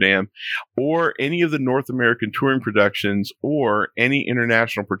Amsterdam, or any of the North American touring productions or any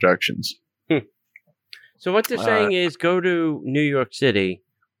international productions. So what they're saying is go to New York City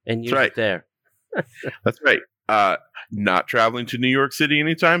and use it there. That's right. Not traveling to New York City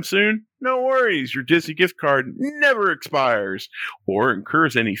anytime soon? No worries. Your Disney gift card never expires or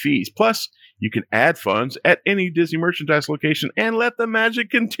incurs any fees. Plus, you can add funds at any Disney merchandise location and let the magic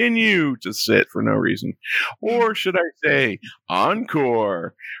continue to sit for no reason. Or should I say,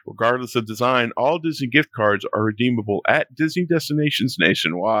 encore. Regardless of design, all Disney gift cards are redeemable at Disney destinations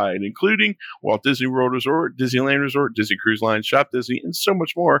nationwide, including Walt Disney World Resort, Disneyland Resort, Disney Cruise Line, Shop Disney, and so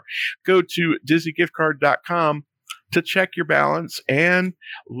much more. Go to DisneyGiftCard.com to check your balance and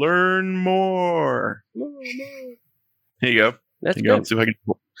learn more. Here you go. That's Go. good. See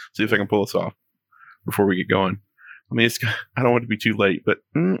if I can pull this off before we get going. I mean, I don't want it to be too late, but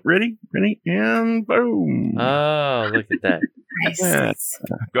ready, and boom. Oh, look at that. Nice. Yeah.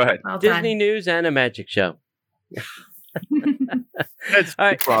 Go ahead. Well Disney done. news and a magic show. That's All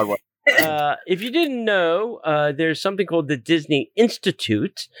right. Broadway. If you didn't know, there's something called the Disney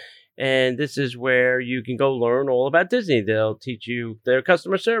Institute, and this is where you can go learn all about Disney. They'll teach you their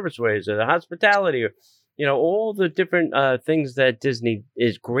customer service ways, or the hospitality, or all the different things that Disney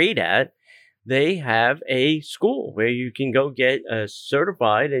is great at. They have a school where you can go get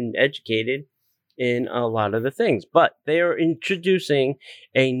certified and educated in a lot of the things. But they are introducing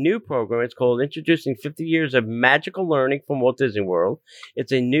a new program. It's called Introducing 50 Years of Magical Learning from Walt Disney World.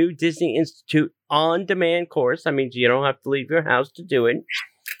 It's a new Disney Institute on-demand course. That means you don't have to leave your house to do it.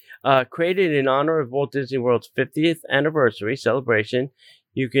 Created in honor of Walt Disney World's 50th anniversary celebration.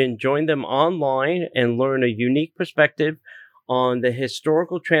 You can join them online and learn a unique perspective on the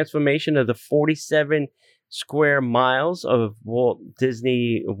historical transformation of the 47 square miles of Walt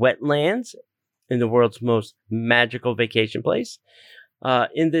Disney wetlands in the world's most magical vacation place.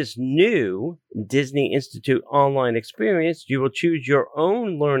 In this new Disney Institute online experience, you will choose your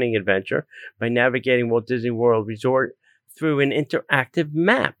own learning adventure by navigating Walt Disney World Resort through an interactive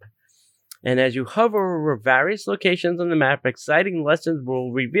map. And as you hover over various locations on the map, exciting lessons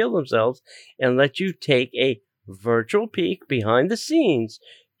will reveal themselves and let you take a virtual peek behind the scenes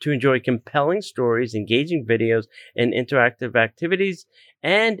to enjoy compelling stories, engaging videos, and interactive activities,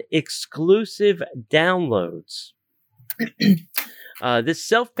 and exclusive downloads. This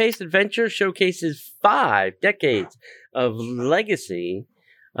self-paced adventure showcases 5 decades of legacy,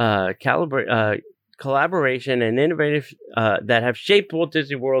 collaboration, and innovative that have shaped Walt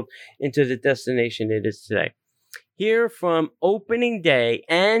Disney World into the destination it is today. Hear from opening day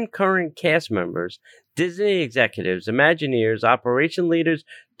and current cast members, Disney executives, Imagineers, operation leaders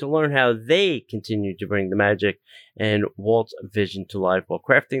to learn how they continue to bring the magic and Walt's vision to life while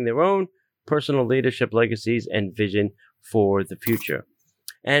crafting their own personal leadership legacies and vision for the future.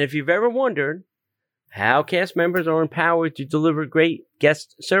 And if you've ever wondered how cast members are empowered to deliver great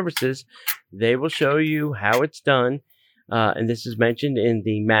guest services, they will show you how it's done. And this is mentioned in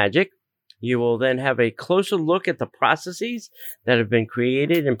the Magic. You will then have a closer look at the processes that have been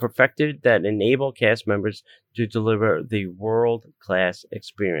created and perfected that enable cast members to deliver the world-class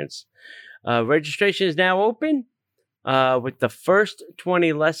experience. Registration is now open with the first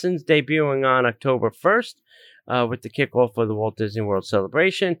 20 lessons debuting on October 1st with the kickoff of the Walt Disney World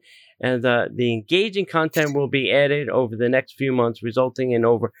celebration. And the engaging content will be added over the next few months, resulting in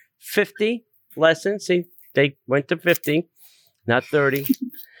over 50 lessons. See, they went to 50, not 30.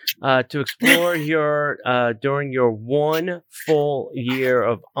 To explore during your 1 full year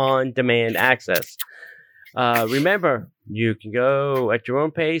of on-demand access. Remember, you can go at your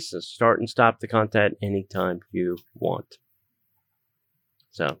own pace and start and stop the content anytime you want.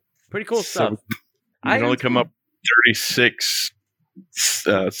 So, pretty cool stuff. You can only come up with 36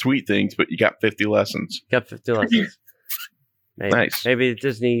 sweet things, but you got 50 lessons. Got 50 lessons. Nice. Maybe the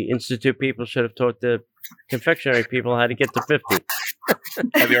Disney Institute people should have taught the confectionery people how to get to 50.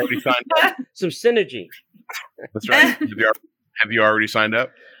 Have you already signed up? Some synergy. That's right. Have you already signed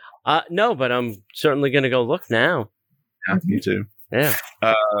up? No, but I'm certainly going to go look now. Yeah, me too. Yeah.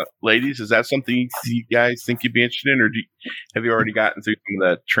 Ladies, is that something you guys think you'd be interested in, or have you already gotten through some of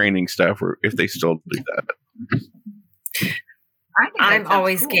that training stuff, or if they still do that? I'm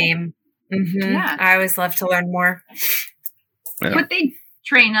always game. Mm-hmm. Yeah. I always love to learn more. Yeah. What they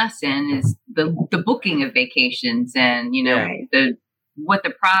train us in is the booking of vacations, and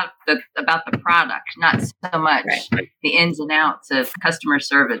about the product, not so much the ins and outs of customer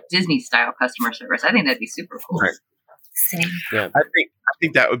service, Disney style customer service. I think that'd be super cool. Right. Same. Yeah. I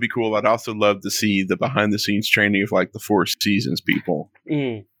think that would be cool. I'd also love to see the behind the scenes training of like the Four Seasons people.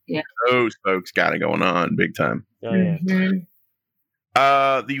 Mm. Yeah. Those folks got it going on big time. Oh, yeah. Mm-hmm.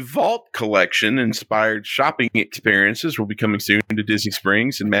 The Vault Collection inspired shopping experiences will be coming soon to Disney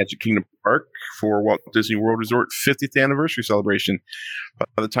Springs and Magic Kingdom Park for Walt Disney World Resort 50th anniversary celebration.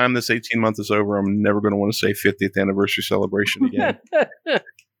 By the time this 18-month is over, I'm never going to want to say 50th anniversary celebration again.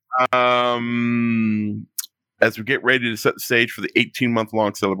 As we get ready to set the stage for the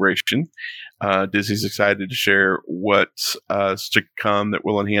 18-month-long celebration, Disney's excited to share what's to come that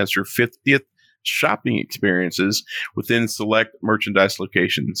will enhance your 50th shopping experiences within select merchandise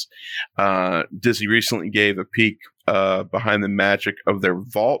locations. Disney recently gave a peek behind the magic of their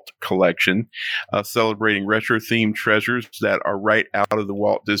Vault Collection, celebrating retro-themed treasures that are right out of the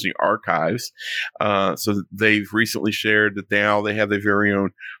Walt Disney Archives. So they've recently shared that now they have their very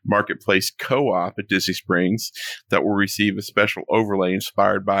own marketplace co-op at Disney Springs that will receive a special overlay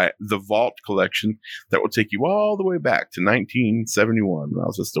inspired by the Vault Collection that will take you all the way back to 1971 when I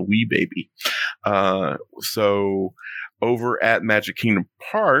was just a wee baby. So over at Magic Kingdom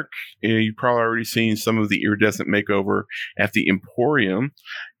Park, you've probably already seen some of the iridescent makeover at the Emporium,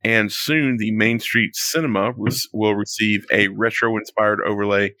 and soon the Main Street Cinema will receive a retro-inspired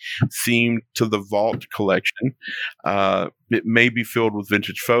overlay themed to the Vault Collection. It may be filled with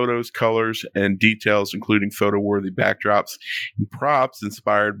vintage photos, colors, and details, including photo-worthy backdrops and props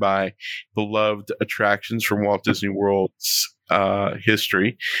inspired by beloved attractions from Walt Disney World's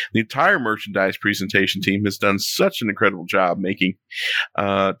history. The entire merchandise presentation team has done such an incredible job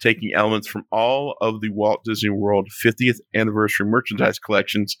taking elements from all of the Walt Disney World 50th anniversary merchandise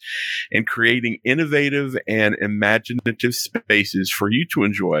collections and creating innovative and imaginative spaces for you to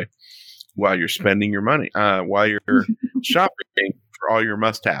enjoy while you're spending your money, while you're shopping for all your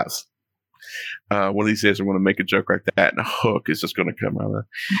must-haves. One of these days I'm going to make a joke like that and a hook is just going to come out of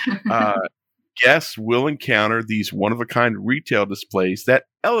that. Guests will encounter these one-of-a-kind retail displays that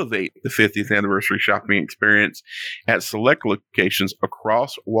elevate the 50th anniversary shopping experience at select locations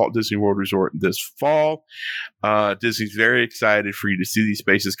across Walt Disney World Resort this fall. Disney's very excited for you to see these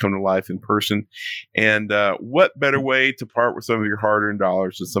spaces come to life in person. And what better way to part with some of your hard-earned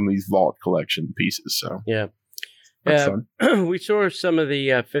dollars than some of these Vault Collection pieces? So Yeah. that's fun. We saw some of the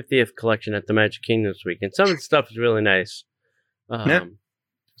 50th collection at the Magic Kingdom this week, and some of the stuff is really nice.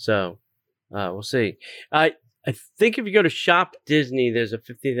 So we'll see. I think if you go to Shop Disney, there's a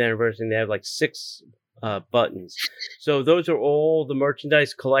 50th anniversary, and they have like 6 buttons. So those are all the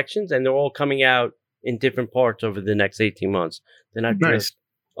merchandise collections, and they're all coming out in different parts over the next 18 months. They're not just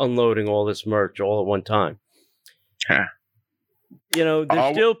unloading all this merch all at one time. You know,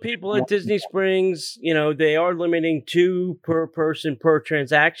 there's still people at Disney Springs. You know, they are limiting 2 per person per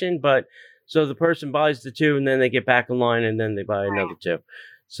transaction, but so the person buys the 2 and then they get back in line and then they buy another 2.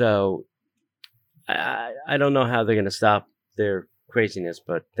 So I don't know how they're going to stop their craziness,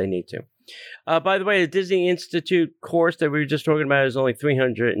 but they need to. By the way, the Disney Institute course that we were just talking about is only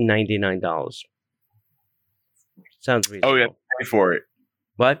 $399. Sounds reasonable. Oh, yeah, pay for it.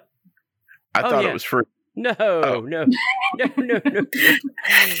 What? I thought it was free. No.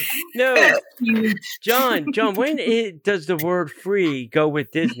 John, when does the word free go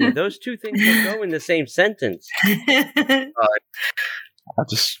with Disney? Those two things don't go in the same sentence.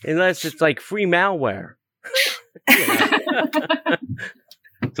 Unless it's like free malware.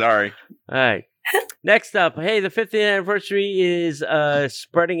 Sorry. All right. Next up, hey, the 50th anniversary is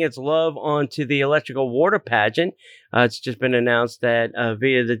spreading its love onto the electrical water pageant. It's just been announced that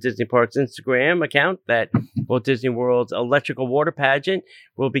via the Disney Parks Instagram account that Walt Disney World's electrical water pageant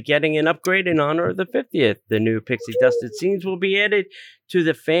will be getting an upgrade in honor of the 50th. The new pixie dusted scenes will be added to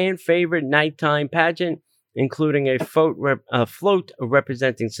the fan favorite nighttime pageant, including a float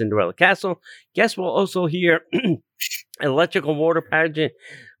representing Cinderella Castle. Guests will also hear electrical water pageant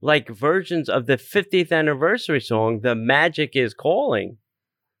like versions of the 50th anniversary song, The Magic is Calling.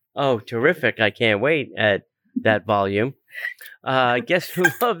 Oh, terrific. I can't wait at that volume. Guests who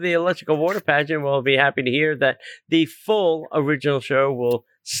love the electrical water pageant will be happy to hear that the full original show will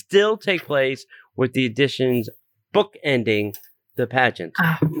still take place with the additions bookending the pageant.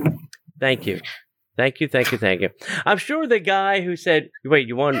 Oh. Thank you. I'm sure the guy who said, "Wait,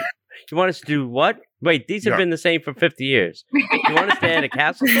 you want us to do what? Wait, these have been the same for 50 years. You want us to add a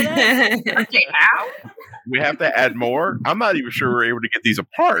castle to that?" Okay, how? We have to add more. I'm not even sure we're able to get these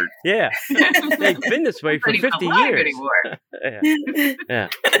apart. Yeah, they've been this way for 50 years. Yeah.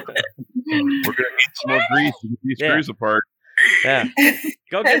 We're gonna need some more grease to get these screws apart. Yeah,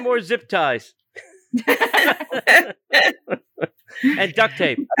 go get more zip ties and duct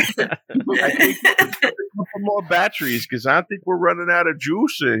tape. I think more batteries because I think we're running out of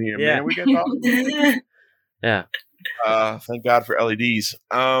juice in here, man. We got Yeah. Thank God for LEDs.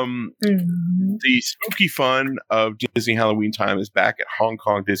 The spooky fun of Disney Halloween Time is back at Hong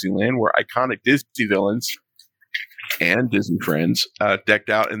Kong Disneyland, where iconic Disney villains and Disney friends decked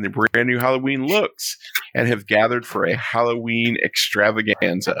out in their brand new Halloween looks and have gathered for a Halloween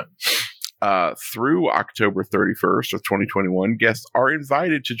extravaganza. Through October 31st of 2021, guests are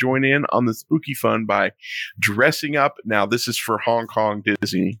invited to join in on the spooky fun by dressing up. Now, this is for Hong Kong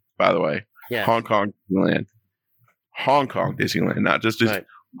Disney, by the way. Yeah. Hong Kong Disneyland, not just Right.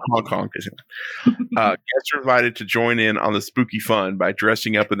 Hong Kong Disneyland. Guests are invited to join in on the spooky fun by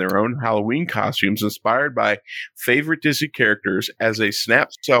dressing up in their own Halloween costumes inspired by favorite Disney characters as they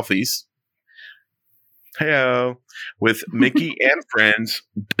snap selfies. Hello, with Mickey and friends,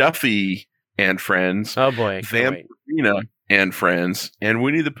 Duffy and friends, Oh boy. Vampirina and friends, and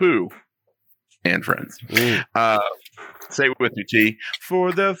Winnie the Pooh and friends. Say it with me, T.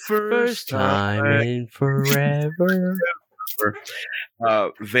 For the first time in forever.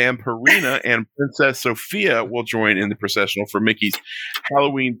 Vampirina and Princess Sophia will join in the processional for Mickey's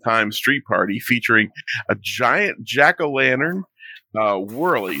Halloween Time Street Party, featuring a giant jack-o'-lantern,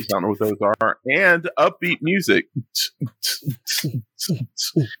 whirlies, I don't know what those are, and upbeat music.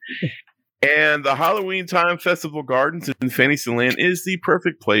 And the Halloween Time Festival Gardens in Fantasyland is the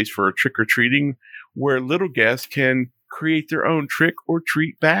perfect place for trick-or-treating, where little guests can create their own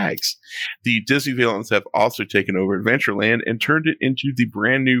trick-or-treat bags. The Disney villains have also taken over Adventureland and turned it into the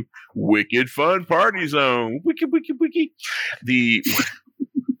brand new Wicked Fun Party Zone. Wicked.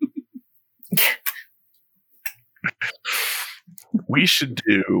 We should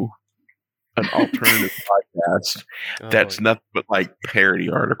do an alternative podcast that's nothing but like parody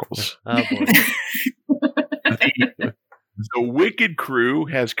articles. Oh boy. The Wicked crew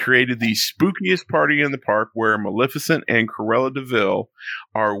has created the spookiest party in the park, where Maleficent and Cruella de Vil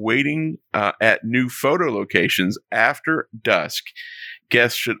are waiting at new photo locations after dusk.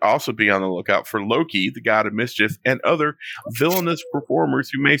 Guests should also be on the lookout for Loki, the god of mischief, and other villainous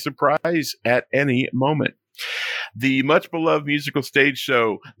performers who may surprise at any moment. The much beloved musical stage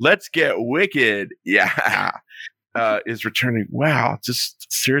show Let's Get Wicked, is returning. Wow, just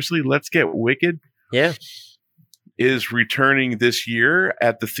seriously, Let's Get Wicked? Yeah. Is returning this year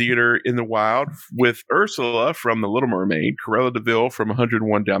at the Theater in the Wild with Ursula from The Little Mermaid, Cruella de Vil from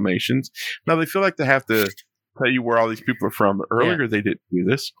 101 Dalmatians. Now, they feel like they have to tell you where all these people are from. Earlier, they didn't do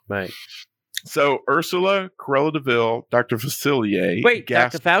this. Right. So, Ursula, Cruella de Vil, Dr. Facilier. Wait,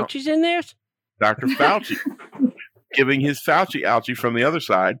 Dr. Fauci's in there? Dr. Fauci. Giving his Fauci ouchie from the other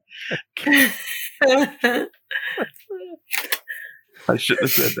side. I shouldn't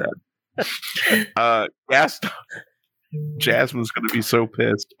have said that. Gaston. Jasmine's going to be so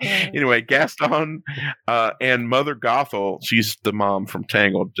pissed. Anyway, Gaston and Mother Gothel, she's the mom from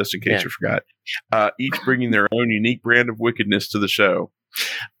Tangled, just in case you forgot, each bringing their own unique brand of wickedness to the show.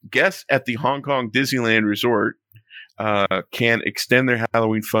 Guests at the Hong Kong Disneyland Resort can extend their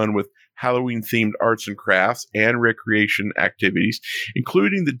Halloween fun with Halloween-themed arts and crafts and recreation activities,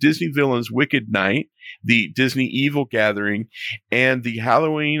 including the Disney Villains Wicked Night, the Disney Evil Gathering, and the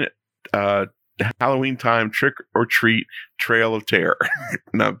Halloween Time Trick or Treat Trail of Terror.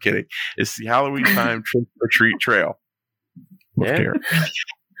 No, I'm kidding. It's the Halloween Time Trick or Treat Trail of Terror.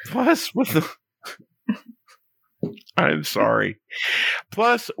 Plus, with the I'm sorry.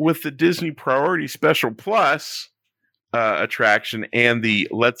 Plus, with the Disney Priority Special Plus attraction and the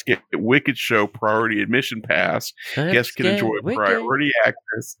Let's Get Wicked Show Priority Admission Pass, guests can enjoy priority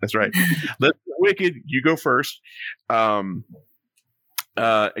access. That's right. Let's Get Wicked. You go first.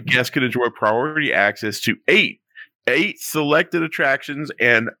 Guests can enjoy priority access to eight selected attractions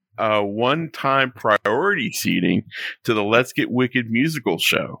and one-time priority seating to the Let's Get Wicked musical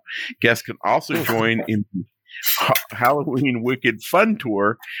show. Guests can also join in the Halloween Wicked Fun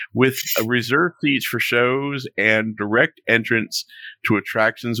Tour with reserved seats for shows and direct entrance to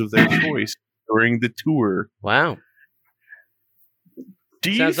attractions of their choice during the tour. Wow.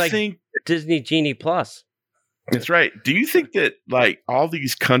 Do Sounds you like think Disney Genie Plus? That's right. Do you think that like all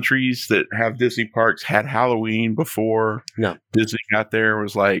these countries that have Disney parks had Halloween before No. Disney got there and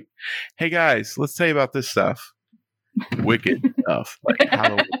was like, "Hey guys, let's tell you about this stuff, wicked stuff like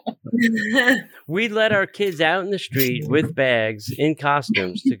Halloween." We let our kids out in the street with bags in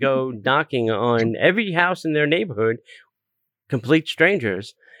costumes to go knocking on every house in their neighborhood, complete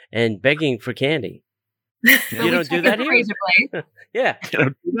strangers, and begging for candy. You don't do that here? Razor blade. Yeah. You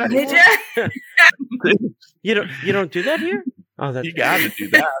don't do that. Did you? You don't do that here? Oh, that's You got to do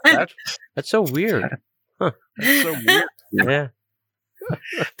that. that's so weird. That's so weird. Yeah.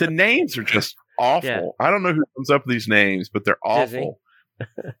 The names are just awful. Yeah. I don't know who comes up with these names, but they're Disney. awful.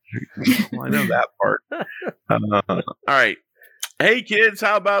 Well, I know that part. All right. Hey, kids,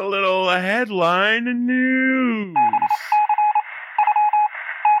 how about a little headline news?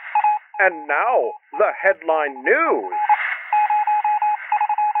 And now, the headline news.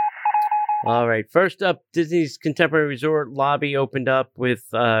 All right. First up, Disney's Contemporary Resort lobby opened up with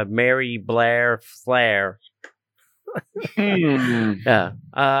Mary Blair Flair. Yeah.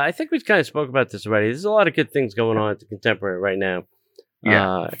 I think we kind of spoke about this already. There's a lot of good things going on at the Contemporary right now.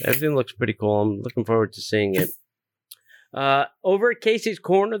 Yeah. Everything looks pretty cool. I'm looking forward to seeing it. Over at Casey's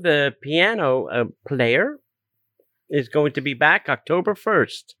Corner, the piano player is going to be back October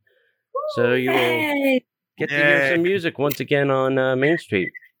 1st. So you will Yay. get to hear Yay. some music once again on Main Street.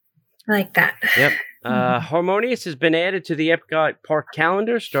 I like that. Yep. Harmonious has been added to the Epcot Park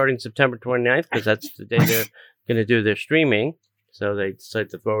calendar starting September 29th because that's the day they're going to do their streaming. So they decided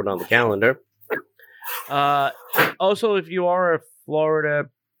to throw it on the calendar. Also, if you are a Florida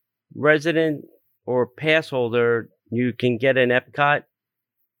resident or pass holder, you can get an Epcot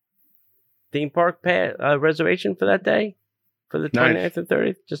theme park reservation for that day, for the 29th Nice. and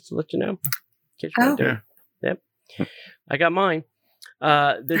 30th, just to let you know. In case you Oh. want to do it. Yep. I got mine.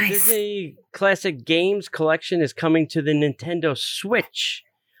 The Nice. Disney Classic Games collection is coming to the Nintendo Switch.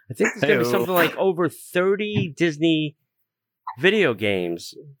 I think there's going to be Hey-o. something like over 30 Disney video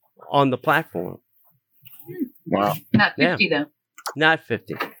games on the platform. Wow. Not 50 though. Not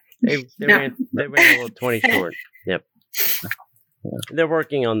 50. They No. ran a little 20 short. Yep. They're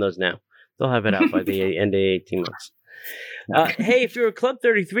working on those now. They'll have it out by the end of 18 months. Hey, if you're a Club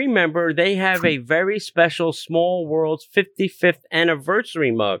 33 member, they have a very special Small World's 55th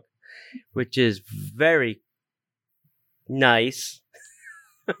anniversary mug, which is very nice.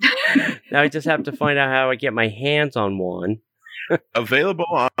 Now I just have to find out how I get my hands on one. Available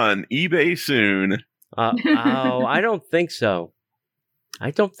on eBay soon. I don't think so.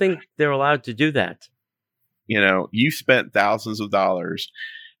 I don't think they're allowed to do that. You know, you spent thousands of dollars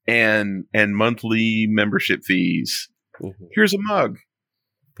and monthly membership fees. Mhm. Here's a mug.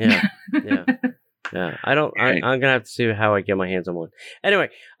 Yeah, yeah, yeah. I'm gonna have to see how I get my hands on one. Anyway,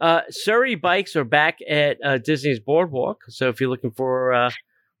 Surrey bikes are back at Disney's Boardwalk. So if you're looking for a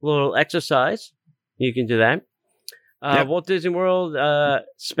little exercise, you can do that. Yep. Walt Disney World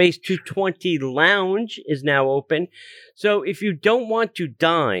Space 220 Lounge is now open. So if you don't want to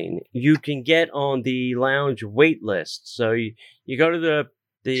dine, you can get on the lounge wait list. So you go to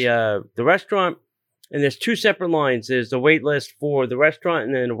the restaurant, and there's two separate lines. There's the wait list for the restaurant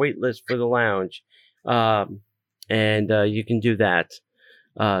and then a wait list for the lounge. And you can do that.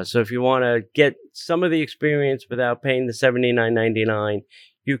 So if you want to get some of the experience without paying the $79.99,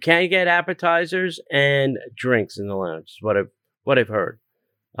 you can get appetizers and drinks in the lounge. Is what I've heard.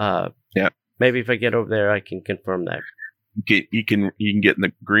 Yeah. Maybe if I get over there, I can confirm that. You can get in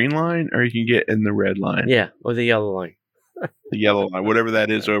the green line or you can get in the red line. Yeah, or the yellow line. The yellow line, whatever that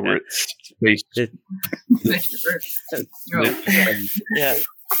is over at Space. Yeah,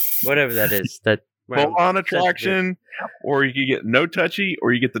 whatever that is. That Full round. on attraction, or you can get no touchy,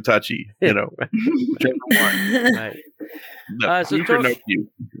 or you get the touchy. You know, whichever one. Right. No, So puke or talk- no puke.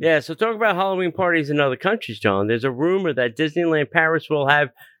 Yeah, so talk about Halloween parties in other countries, John. There's a rumor that Disneyland Paris will have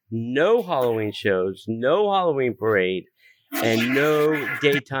no Halloween shows, no Halloween parade, and no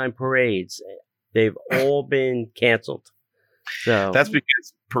daytime parades. They've all been canceled. So That's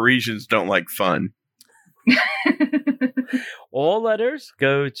because Parisians don't like fun. all letters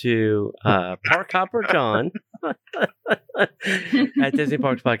go to Park Hopper John at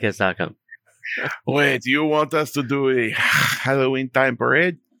DisneyParksPodcast.com. Wait, do you want us to do a Halloween time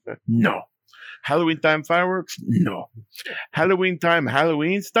parade? No. Halloween time fireworks? No. Halloween time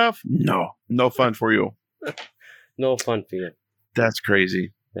Halloween stuff? No. No fun for you. No fun for you. That's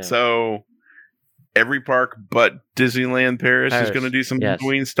crazy. Yeah. So every park but Disneyland Paris is Paris, going to do some yes.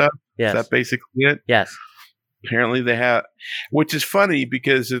 Halloween stuff. Yes. Is that basically it? Yes. Apparently they have, which is funny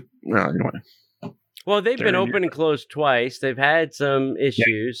because well, anyway. Well, they've been They're- open and closed twice. They've had some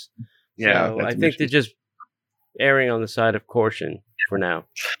issues. Yeah, So that's I an think issue. they're just erring on the side of caution for now.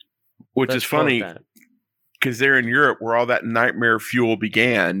 Which Let's is funny call it that. because they're in Europe where all that nightmare fuel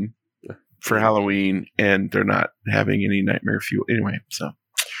began for Halloween, and they're not having any nightmare fuel anyway. So,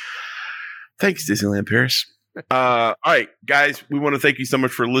 thanks, Disneyland Paris. All right, guys, we want to thank you so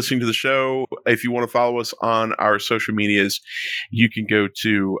much for listening to the show. If you want to follow us on our social medias, you can go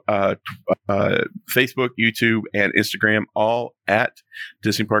to Facebook, YouTube, and Instagram, all at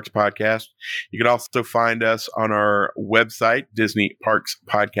Disney Parks Podcast. You can also find us on our website,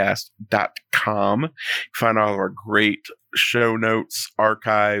 DisneyParksPodcast.com. Find all of our great show notes,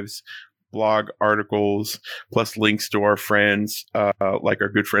 archives, blog articles, plus links to our friends, like our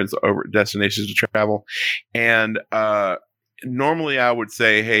good friends over at Destinations to Travel. And normally I would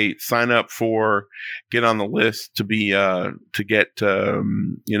say, hey, sign up get on the list to be to get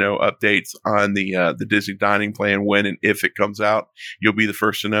updates on the Disney dining plan when and if it comes out. You'll be the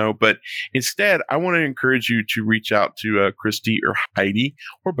first to know. But instead, I want to encourage you to reach out to Christy or Heidi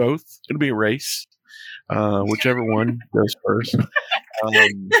or both. It'll be a race. Whichever one goes first.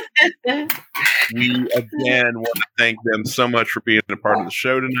 We again want to thank them so much for being a part of the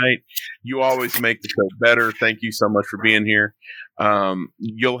show tonight. You always make the show better. Thank you so much for being here.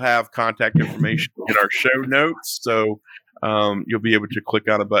 You'll have contact information in our show notes, so you'll be able to click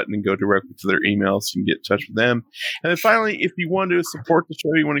on a button and go directly to their emails and get in touch with them. And then finally, if you want to support the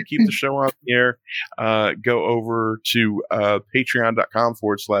show, you want to keep the show on the air, go over to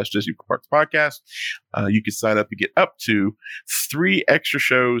patreon.com/Disney Parks Podcast. You can sign up and get up to 3 extra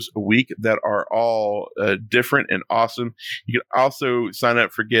shows a week that are all different and awesome. You can also sign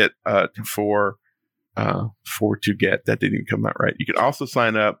up to get that didn't even come out right. You can also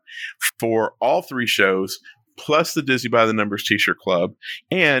sign up for all 3 shows plus the Disney by the Numbers T-shirt club.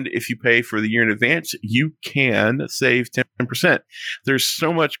 And if you pay for the year in advance, you can save 10%. There's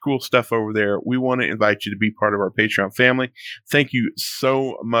so much cool stuff over there. We want to invite you to be part of our Patreon family. Thank you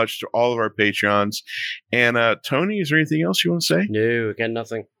so much to all of our Patreons. And Tony, is there anything else you want to say? No, again,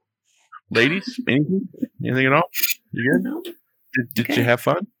 nothing. Ladies, anything at all? You good? No. Did you have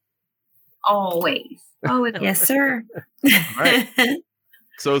fun? Always. Yes, sir. All right.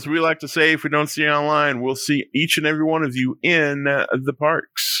 So as we like to say, if we don't see you online, we'll see each and every one of you in the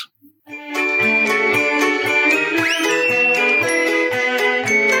parks.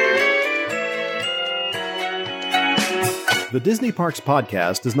 The Disney Parks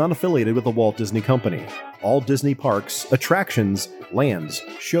Podcast is not affiliated with the Walt Disney Company. All Disney parks, attractions, lands,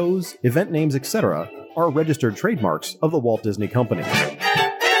 shows, event names, etc. are registered trademarks of the Walt Disney Company.